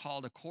and are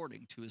called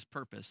according to his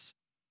purpose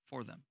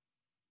for them."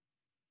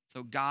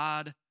 So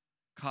God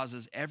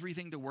causes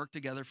everything to work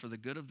together for the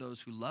good of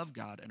those who love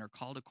God and are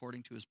called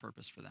according to his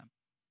purpose for them.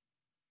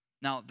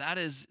 Now, that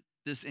is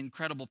this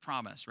incredible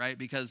promise, right?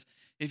 Because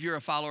if you're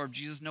a follower of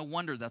Jesus, no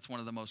wonder that's one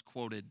of the most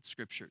quoted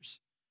scriptures,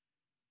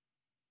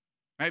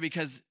 right?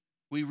 Because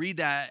we read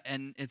that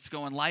and it's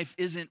going, life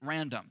isn't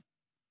random.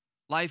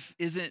 Life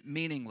isn't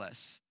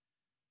meaningless.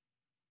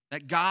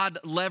 That God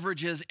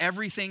leverages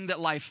everything that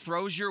life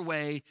throws your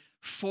way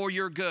for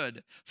your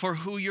good, for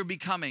who you're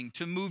becoming,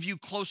 to move you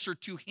closer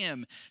to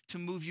him, to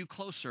move you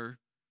closer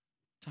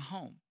to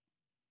home.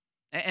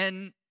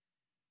 And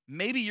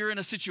maybe you're in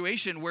a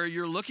situation where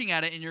you're looking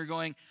at it and you're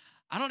going,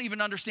 I don't even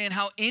understand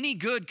how any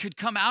good could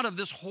come out of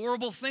this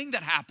horrible thing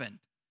that happened.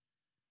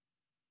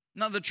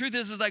 Now, the truth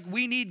is like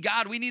we need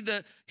God. We need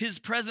his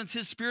presence,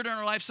 his Spirit in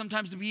our life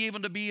sometimes to be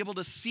able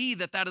to see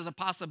that is a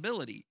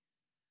possibility.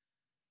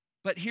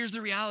 But here's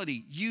the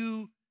reality.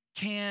 You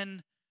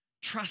can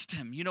trust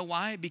him. You know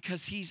why?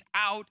 Because he's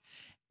out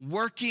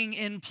working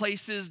in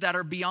places that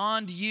are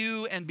beyond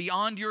you and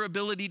beyond your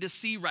ability to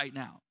see right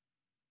now.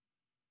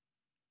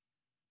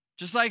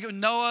 Just like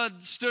Noah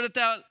stood at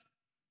that,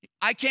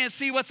 I can't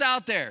see what's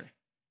out there.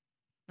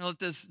 And let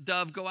this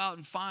dove go out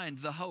and find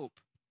the hope,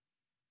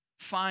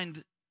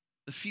 find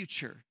the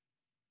future.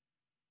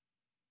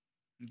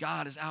 And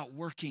God is out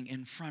working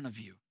in front of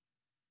you,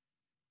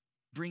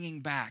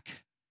 bringing back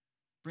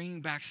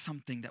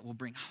something that will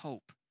bring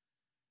hope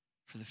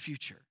for the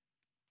future.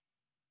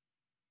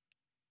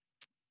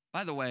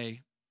 By the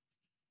way,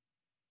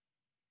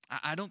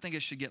 I don't think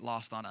it should get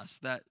lost on us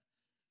that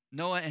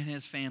Noah and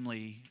his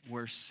family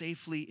were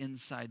safely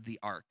inside the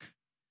ark.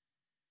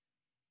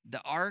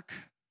 The ark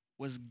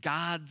was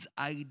God's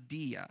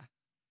idea.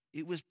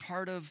 It was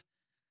part of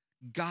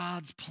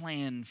God's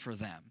plan for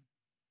them.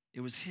 It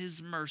was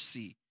his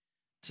mercy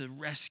to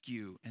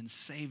rescue and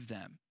save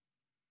them.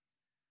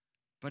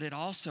 But it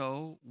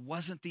also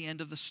wasn't the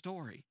end of the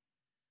story.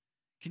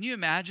 Can you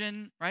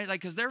imagine, right? Like,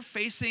 because they're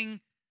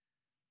facing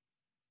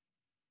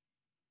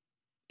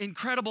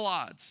incredible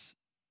odds.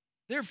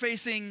 They're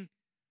facing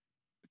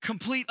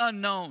complete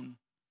unknown,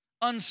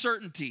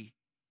 uncertainty.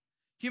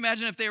 Can you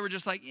imagine if they were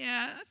just like,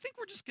 yeah, I think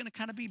we're just going to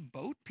kind of be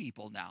boat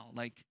people now.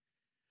 Like,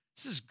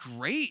 this is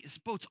great. This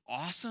boat's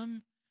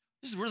awesome.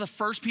 We're the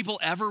first people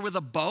ever with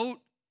a boat.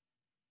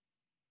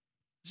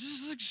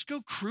 Just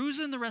go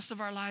cruising the rest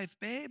of our life,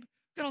 babe.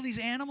 Got all these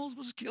animals.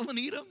 We'll just kill and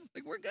eat them.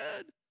 Like, we're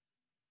good.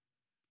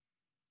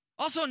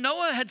 Also,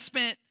 Noah had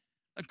spent,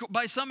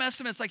 by some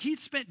estimates, like he'd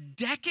spent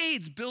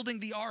decades building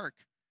the ark.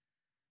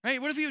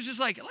 Right? What if he was just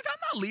like, look, I'm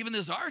not leaving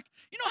this ark.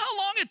 You know how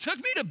long it took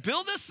me to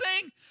build this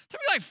thing? It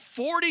took me like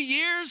 40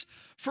 years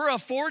for a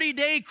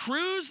 40-day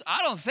cruise?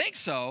 I don't think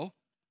so.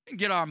 We can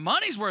get our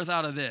money's worth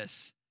out of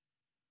this.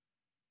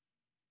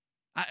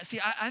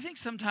 I think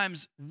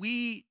sometimes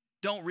we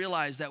don't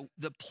realize that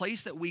the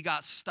place that we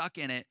got stuck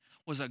in it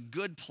was a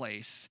good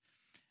place.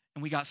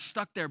 And we got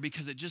stuck there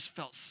because it just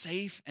felt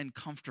safe and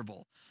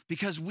comfortable.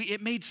 Because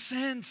it made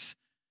sense.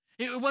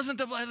 It wasn't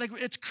like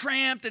it's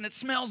cramped and it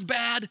smells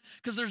bad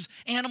because there's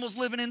animals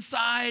living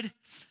inside.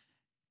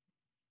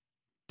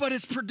 But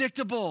it's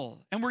predictable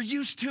and we're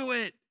used to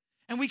it.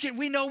 And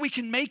we know we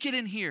can make it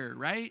in here,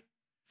 right?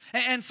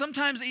 And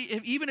sometimes,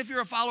 even if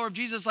you're a follower of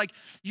Jesus, like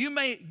you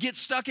may get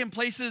stuck in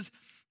places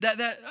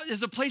that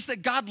is a place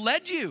that God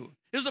led you.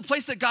 It was a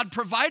place that God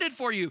provided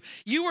for you.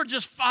 You were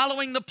just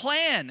following the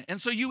plan.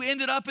 And so you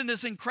ended up in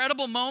this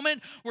incredible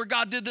moment where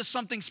God did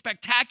something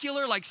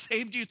spectacular, like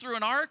saved you through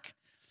an ark.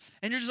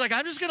 And you're just like,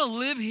 I'm just going to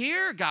live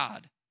here,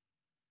 God.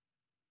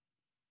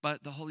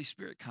 But the Holy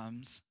Spirit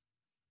comes.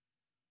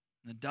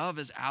 And the dove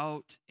is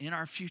out in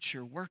our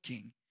future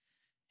working.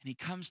 And he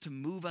comes to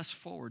move us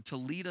forward, to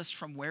lead us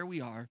from where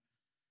we are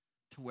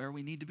to where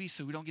we need to be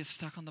so we don't get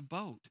stuck on the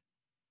boat.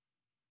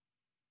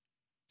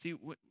 See,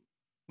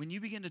 when you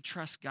begin to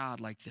trust God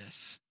like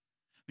this,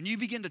 when you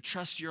begin to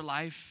trust your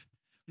life,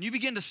 when you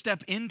begin to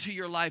step into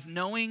your life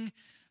knowing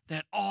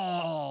that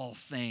all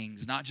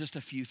things, not just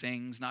a few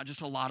things, not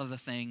just a lot of the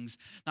things,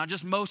 not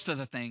just most of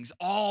the things,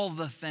 all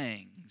the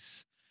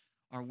things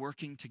are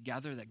working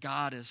together, that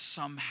God is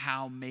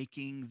somehow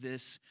making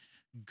this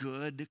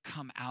good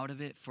come out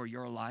of it for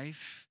your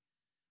life,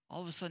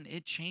 all of a sudden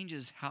it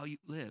changes how you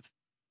live.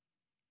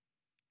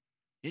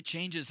 It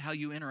changes how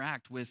you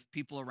interact with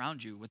people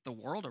around you, with the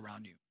world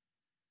around you.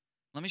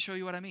 Let me show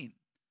you what I mean.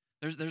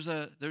 There's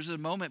a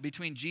moment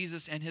between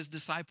Jesus and his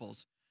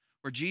disciples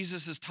where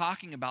Jesus is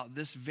talking about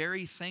this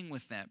very thing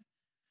with them,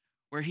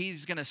 where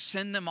he's going to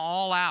send them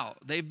all out.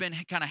 They've been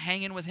kind of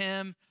hanging with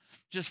him,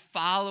 just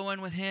following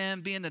with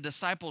him, being the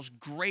disciples.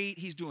 Great.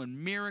 He's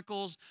doing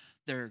miracles.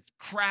 They're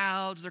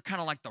crowds. They're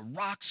kind of like the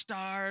rock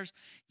stars.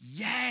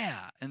 Yeah.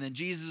 And then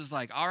Jesus is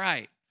like, all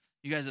right,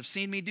 you guys have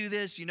seen me do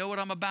this. You know what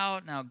I'm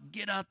about. Now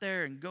get out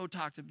there and go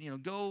talk to,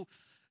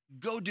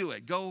 go do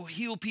it. Go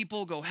heal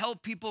people. Go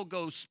help people.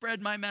 Go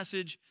spread my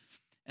message.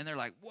 And they're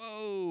like,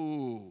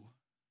 whoa.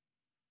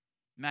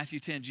 Matthew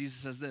 10, Jesus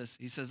says this.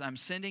 He says, I'm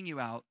sending you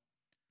out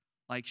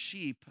like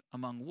sheep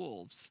among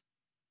wolves.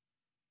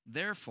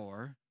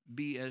 Therefore,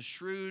 be as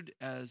shrewd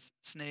as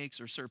snakes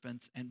or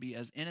serpents and be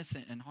as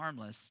innocent and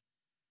harmless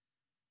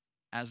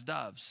as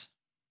doves.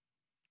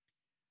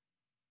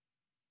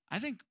 I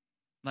think,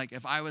 like,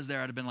 if I was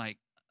there, I'd have been like,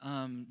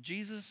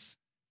 Jesus,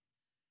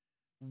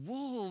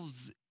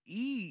 wolves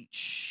eat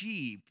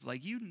sheep.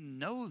 Like, you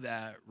know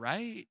that,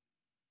 right?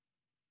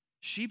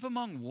 Sheep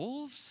among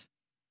wolves?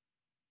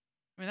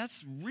 I mean,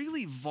 that's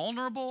really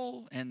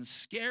vulnerable and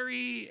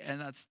scary, and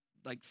that's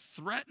like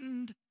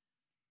threatened.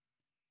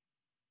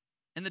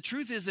 And the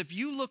truth is, if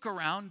you look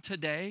around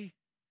today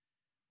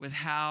with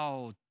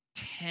how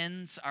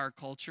tense our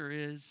culture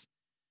is,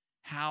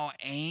 how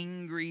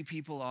angry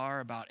people are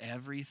about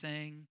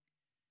everything,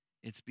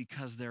 it's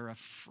because they're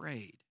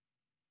afraid.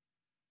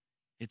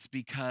 It's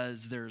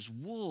because there's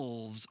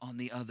wolves on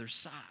the other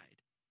side,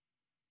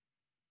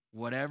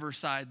 whatever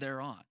side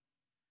they're on,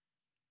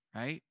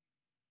 right?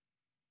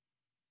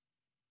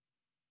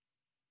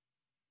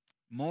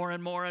 More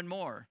and more and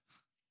more.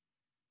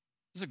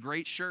 This is a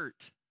great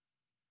shirt.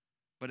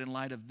 But in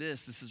light of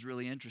this is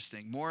really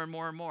interesting. More and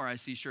more and more, I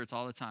see shirts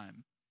all the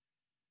time.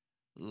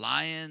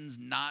 Lions,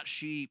 not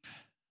sheep.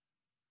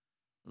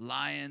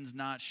 Lions,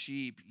 not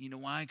sheep. You know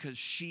why? Because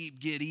sheep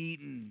get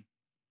eaten.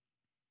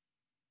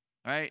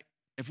 All right?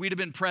 If we'd have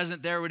been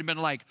present there, we'd have been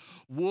like,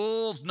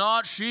 wolves,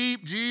 not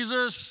sheep,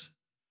 Jesus.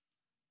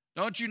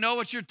 Don't you know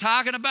what you're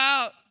talking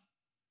about?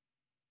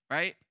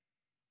 Right?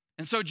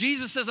 And so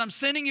Jesus says, I'm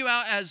sending you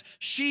out as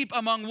sheep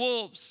among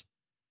wolves.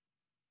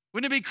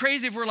 Wouldn't it be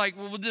crazy if we're like,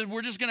 well,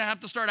 we're just going to have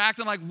to start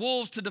acting like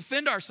wolves to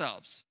defend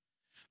ourselves?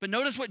 But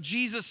notice what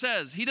Jesus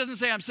says. He doesn't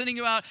say, I'm sending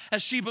you out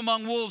as sheep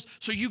among wolves,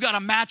 so you got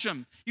to match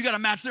them. You got to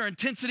match their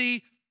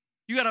intensity.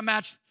 You got to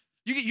match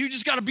You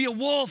just got to be a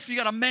wolf. You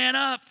got to man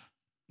up.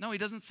 No, he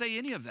doesn't say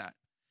any of that.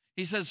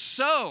 He says,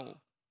 so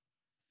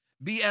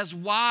be as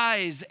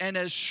wise and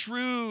as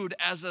shrewd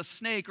as a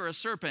snake or a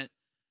serpent,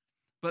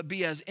 but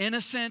be as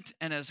innocent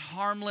and as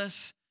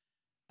harmless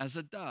as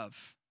a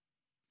dove.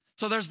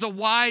 So there's the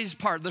wise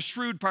part, the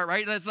shrewd part,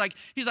 right? That's like,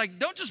 he's like,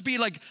 don't just be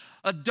like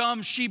a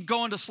dumb sheep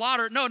going to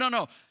slaughter. No.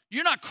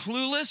 You're not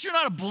clueless. You're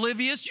not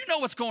oblivious. You know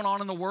what's going on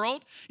in the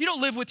world. You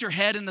don't live with your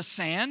head in the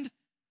sand.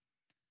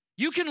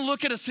 You can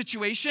look at a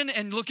situation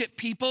and look at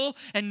people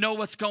and know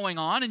what's going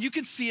on, and you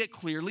can see it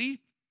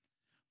clearly.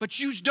 But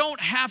you don't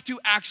have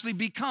to actually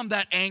become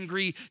that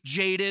angry,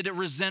 jaded,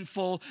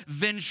 resentful,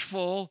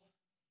 vengeful,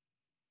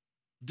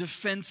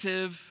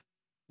 defensive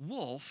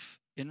wolf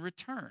in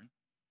return.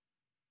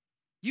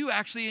 You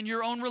actually, in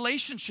your own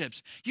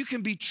relationships, you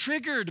can be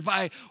triggered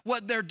by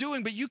what they're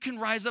doing, but you can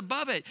rise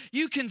above it.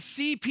 You can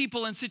see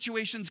people in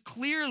situations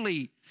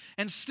clearly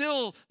and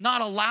still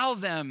not allow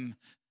them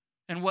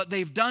and what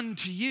they've done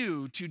to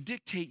you to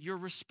dictate your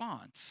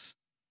response.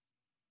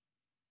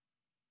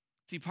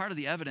 See, part of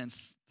the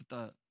evidence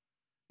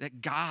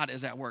that God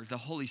is at work, the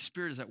Holy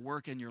Spirit is at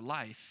work in your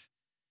life,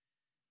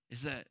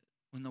 is that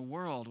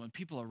when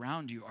people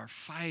around you are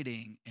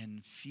fighting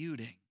and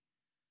feuding,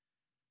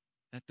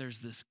 that there's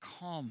this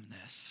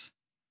calmness,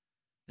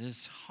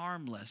 this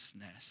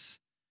harmlessness,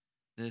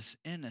 this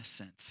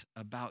innocence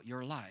about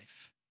your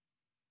life.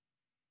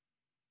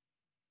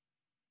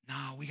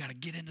 No, we got to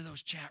get into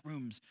those chat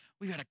rooms.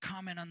 We got to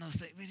comment on those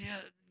things.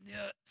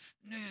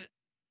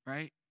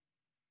 Right?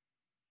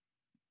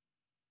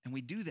 And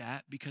we do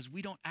that because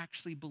we don't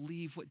actually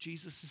believe what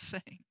Jesus is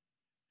saying.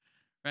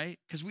 Right?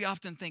 Because we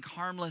often think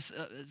harmless,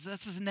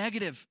 that's just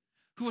negative.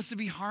 Who wants to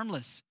be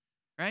harmless?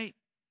 Right?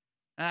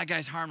 That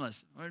guy's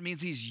harmless. Well, it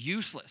means he's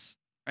useless,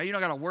 right? You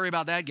don't got to worry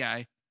about that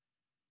guy.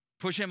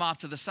 Push him off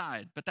to the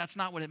side. But that's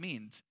not what it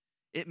means.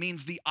 It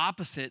means the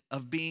opposite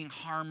of being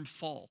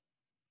harmful.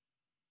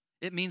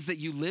 It means that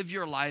you live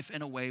your life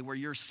in a way where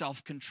you're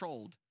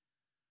self-controlled,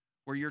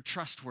 where you're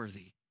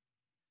trustworthy.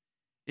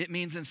 It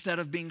means instead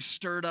of being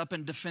stirred up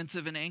and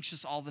defensive and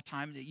anxious all the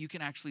time, that you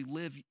can actually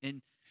live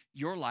in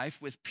your life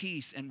with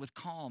peace and with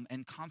calm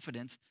and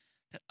confidence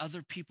that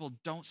other people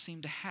don't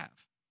seem to have.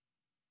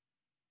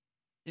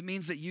 It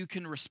means that you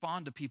can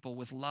respond to people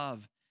with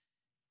love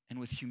and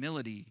with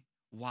humility.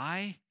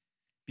 Why?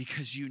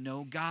 Because you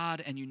know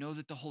God and you know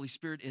that the Holy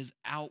Spirit is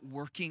out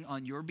working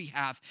on your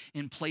behalf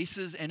in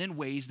places and in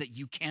ways that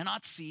you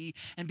cannot see,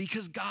 and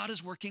because God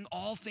is working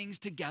all things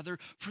together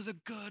for the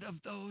good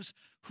of those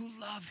who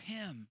love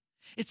him.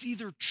 It's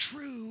either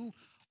true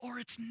or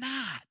it's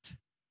not.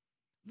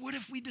 What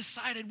if we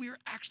decided we were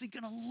actually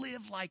going to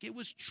live like it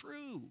was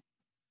true?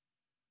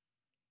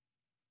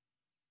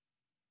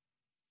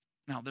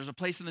 Now, there's a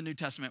place in the New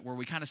Testament where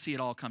we kind of see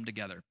it all come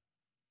together.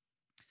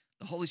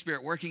 The Holy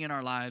Spirit working in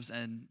our lives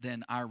and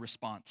then our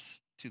response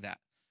to that.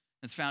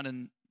 It's found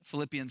in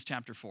Philippians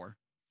chapter 4.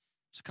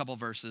 There's a couple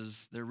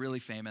verses. They're really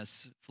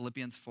famous.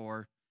 Philippians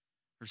 4,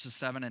 verses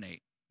 7 and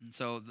 8. And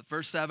so the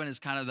verse 7 is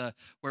kind of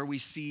where we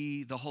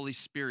see the Holy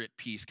Spirit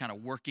piece kind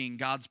of working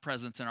God's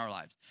presence in our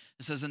lives.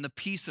 It says, "In the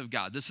peace of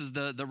God," this is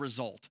the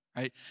result,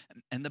 right?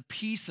 And the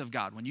peace of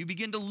God, when you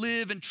begin to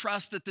live and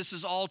trust that this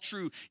is all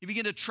true, you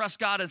begin to trust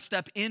God and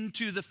step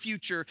into the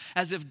future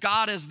as if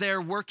God is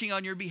there working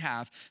on your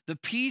behalf. The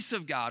peace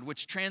of God,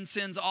 which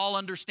transcends all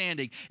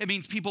understanding. It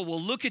means people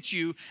will look at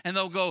you and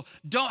they'll go,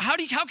 how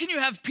can you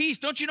have peace?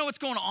 Don't you know what's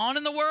going on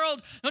in the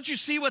world? Don't you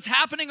see what's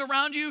happening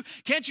around you?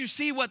 Can't you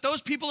see what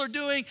those people are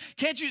doing?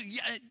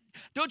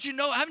 Don't you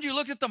know? Haven't you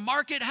looked at the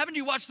market? Haven't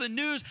you watched the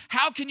news?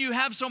 How can you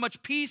have so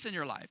much peace in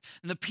your life?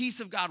 And the peace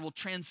of God will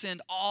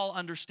transcend all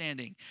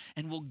understanding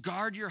and will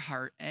guard your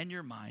heart and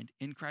your mind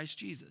in Christ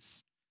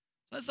Jesus.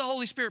 That's the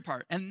Holy Spirit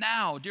part. And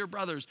now, dear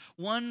brothers,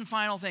 one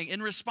final thing.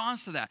 In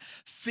response to that,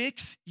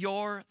 fix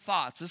your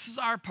thoughts. This is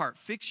our part.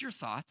 Fix your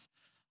thoughts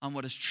on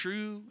what is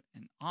true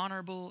and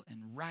honorable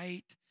and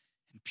right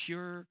and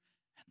pure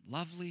and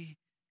lovely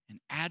and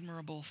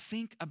admirable.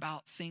 Think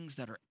about things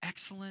that are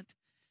excellent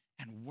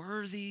and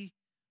worthy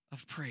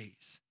of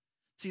praise.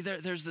 See,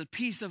 there's the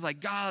piece of like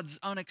God's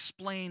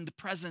unexplained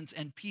presence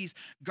and peace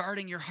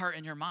guarding your heart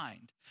and your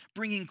mind,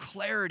 bringing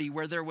clarity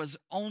where there was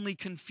only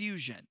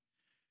confusion.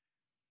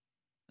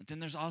 But then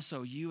there's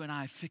also you and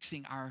I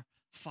fixing our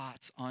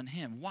thoughts on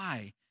him.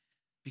 Why?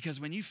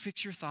 Because when you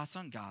fix your thoughts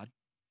on God,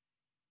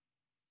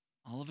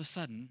 all of a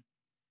sudden,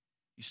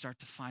 you start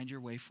to find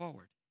your way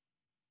forward.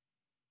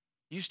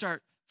 You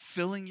start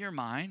filling your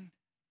mind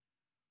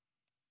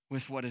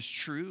with what is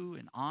true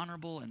and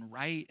honorable and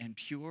right and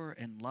pure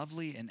and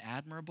lovely and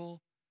admirable.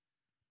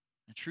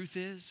 The truth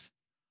is,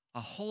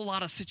 a whole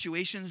lot of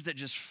situations that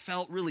just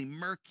felt really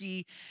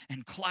murky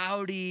and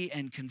cloudy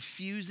and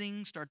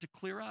confusing start to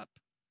clear up.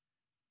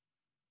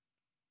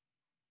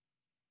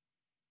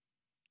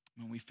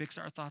 When we fix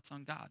our thoughts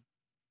on God,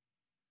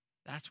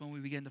 that's when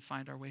we begin to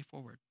find our way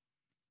forward.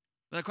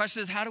 But the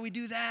question is, how do we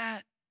do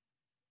that?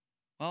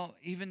 Well,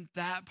 even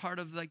that part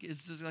of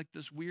is like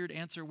this weird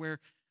answer where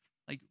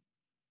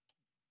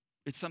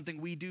It's something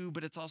we do,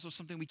 but it's also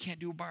something we can't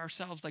do by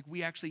ourselves. Like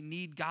we actually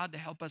need God to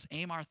help us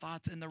aim our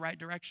thoughts in the right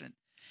direction.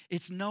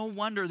 It's no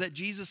wonder that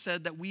Jesus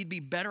said that we'd be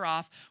better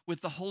off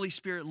with the Holy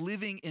Spirit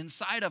living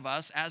inside of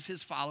us as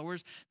his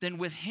followers than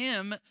with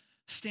him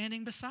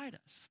standing beside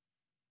us.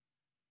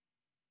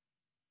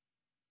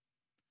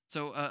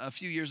 So a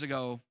few years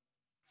ago,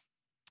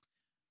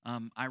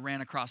 I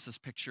ran across this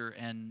picture,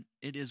 and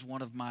it is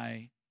one of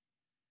my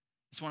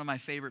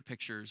favorite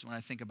pictures when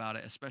I think about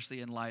it,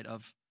 especially in light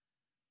of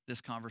this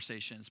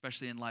conversation,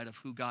 especially in light of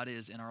who God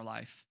is in our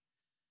life.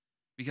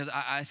 Because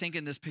I think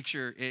in this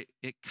picture,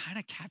 it kind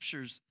of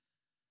captures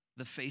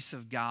the face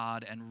of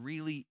God and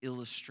really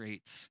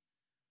illustrates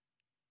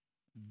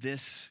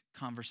this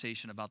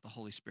conversation about the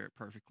Holy Spirit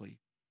perfectly.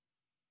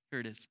 Here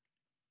it is.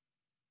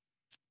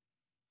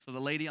 So the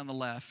lady on the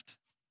left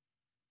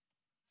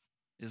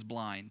is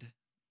blind,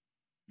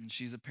 and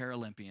she's a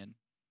Paralympian,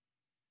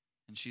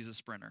 and she's a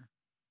sprinter.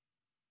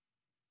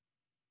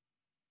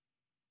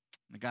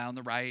 The guy on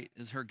the right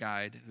is her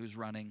guide who's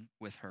running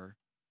with her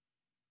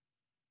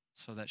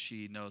so that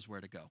she knows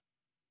where to go.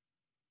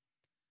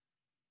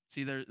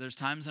 See, there's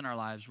times in our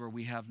lives where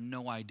we have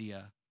no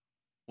idea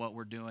what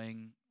we're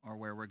doing or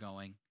where we're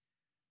going.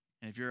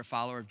 And if you're a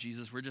follower of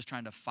Jesus, we're just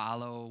trying to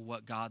follow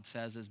what God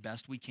says as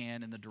best we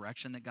can in the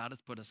direction that God has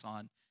put us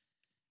on.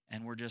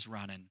 And we're just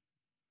running.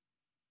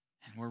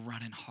 And we're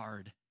running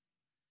hard.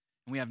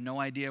 And we have no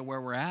idea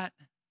where we're at.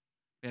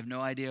 We have no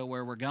idea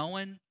where we're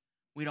going.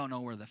 We don't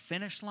know where the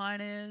finish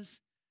line is.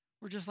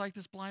 We're just like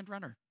this blind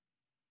runner.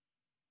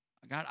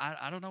 God,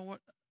 I don't know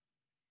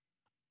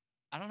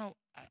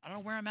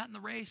where I'm at in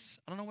the race.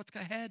 I don't know what's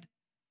ahead.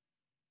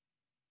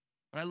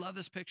 But I love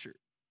this picture.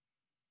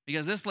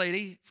 Because this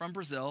lady from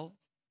Brazil,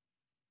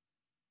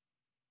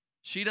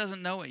 she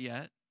doesn't know it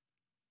yet,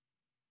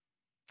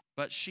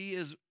 but she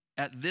is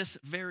at this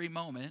very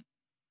moment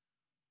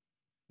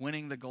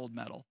winning the gold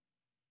medal.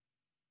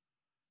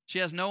 She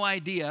has no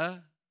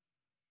idea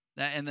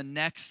that in the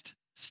next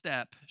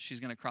step, she's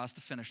going to cross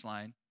the finish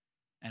line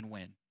and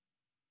win.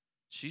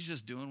 She's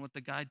just doing what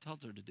the guide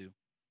tells her to do.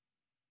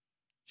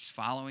 She's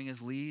following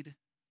his lead,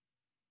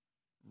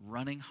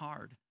 running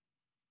hard.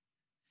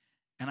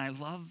 And I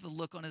love the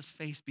look on his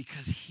face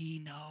because he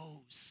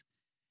knows.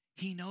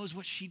 He knows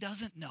what she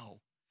doesn't know.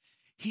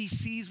 He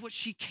sees what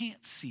she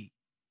can't see.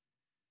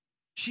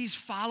 She's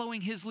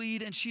following his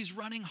lead and she's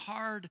running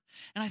hard.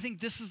 And I think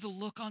this is the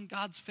look on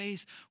God's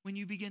face when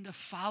you begin to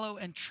follow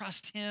and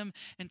trust him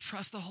and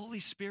trust the Holy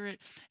Spirit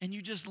and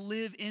you just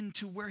live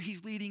into where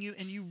he's leading you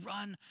and you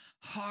run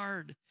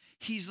hard.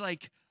 He's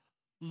like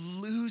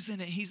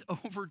losing it. He's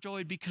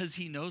overjoyed because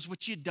he knows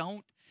what you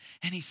don't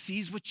and he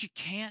sees what you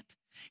can't.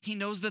 He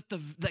knows that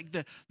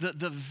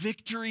the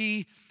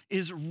victory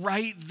is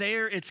right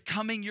there. It's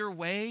coming your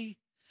way.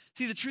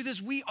 See, the truth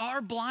is we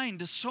are blind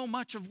to so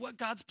much of what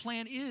God's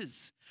plan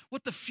is,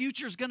 what the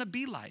future is going to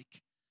be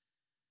like.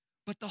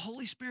 But the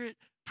Holy Spirit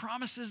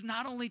promises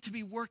not only to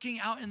be working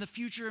out in the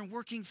future and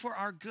working for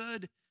our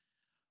good,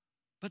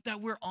 but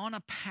that we're on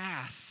a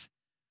path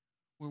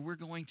where we're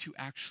going to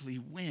actually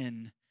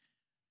win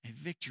a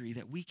victory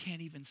that we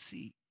can't even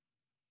see.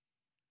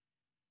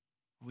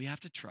 We have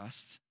to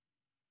trust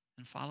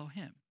and follow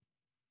him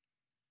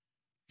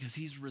because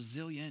he's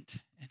resilient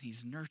and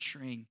he's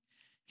nurturing.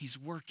 He's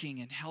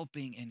working and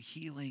helping and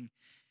healing,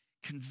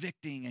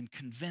 convicting and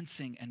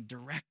convincing and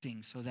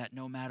directing so that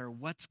no matter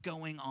what's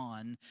going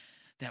on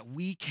that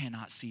we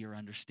cannot see or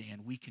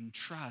understand, we can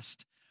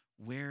trust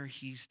where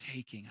he's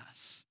taking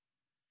us.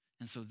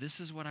 And so this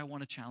is what I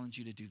want to challenge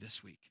you to do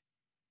this week.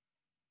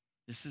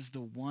 This is the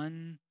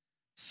one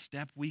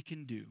step we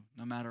can do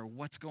no matter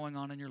what's going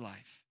on in your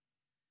life.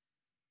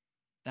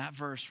 That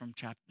verse from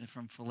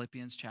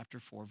Philippians chapter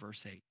 4,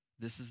 verse 8.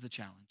 This is the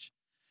challenge.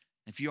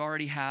 If you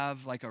already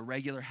have like a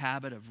regular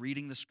habit of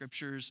reading the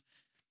scriptures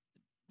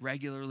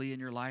regularly in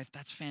your life,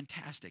 that's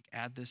fantastic.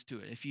 Add this to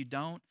it. If you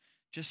don't,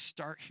 just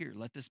start here.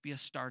 Let this be a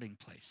starting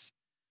place.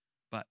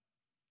 But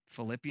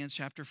Philippians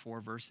chapter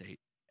 4, verse 8,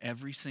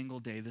 every single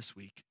day this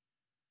week,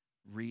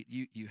 read.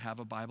 You have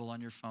a Bible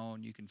on your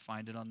phone. You can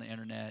find it on the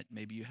internet.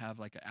 Maybe you have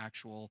like an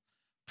actual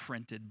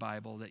printed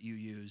Bible that you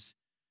use.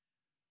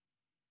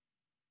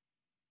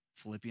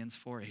 Philippians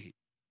 4, 8.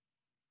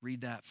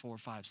 Read that 4,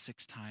 5,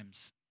 6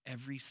 times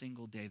every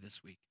single day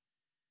this week.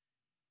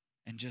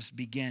 And just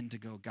begin to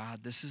go,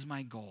 God, this is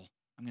my goal.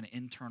 I'm going to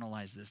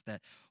internalize this,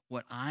 that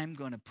what I'm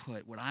going to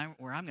put, where I'm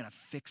going to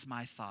fix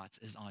my thoughts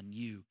is on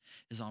you,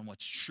 is on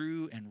what's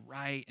true and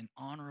right and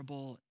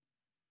honorable,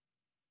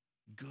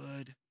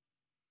 good.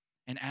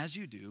 And as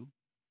you do,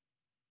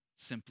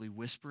 simply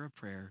whisper a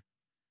prayer.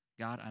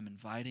 God, I'm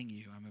inviting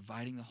you. I'm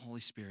inviting the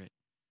Holy Spirit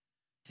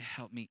to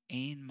help me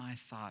aim my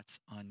thoughts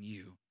on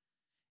you.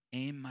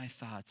 Aim my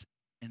thoughts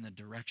in the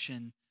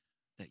direction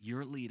that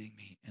you're leading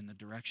me, in the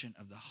direction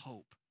of the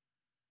hope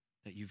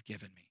that you've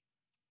given me.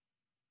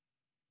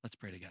 Let's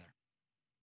pray together.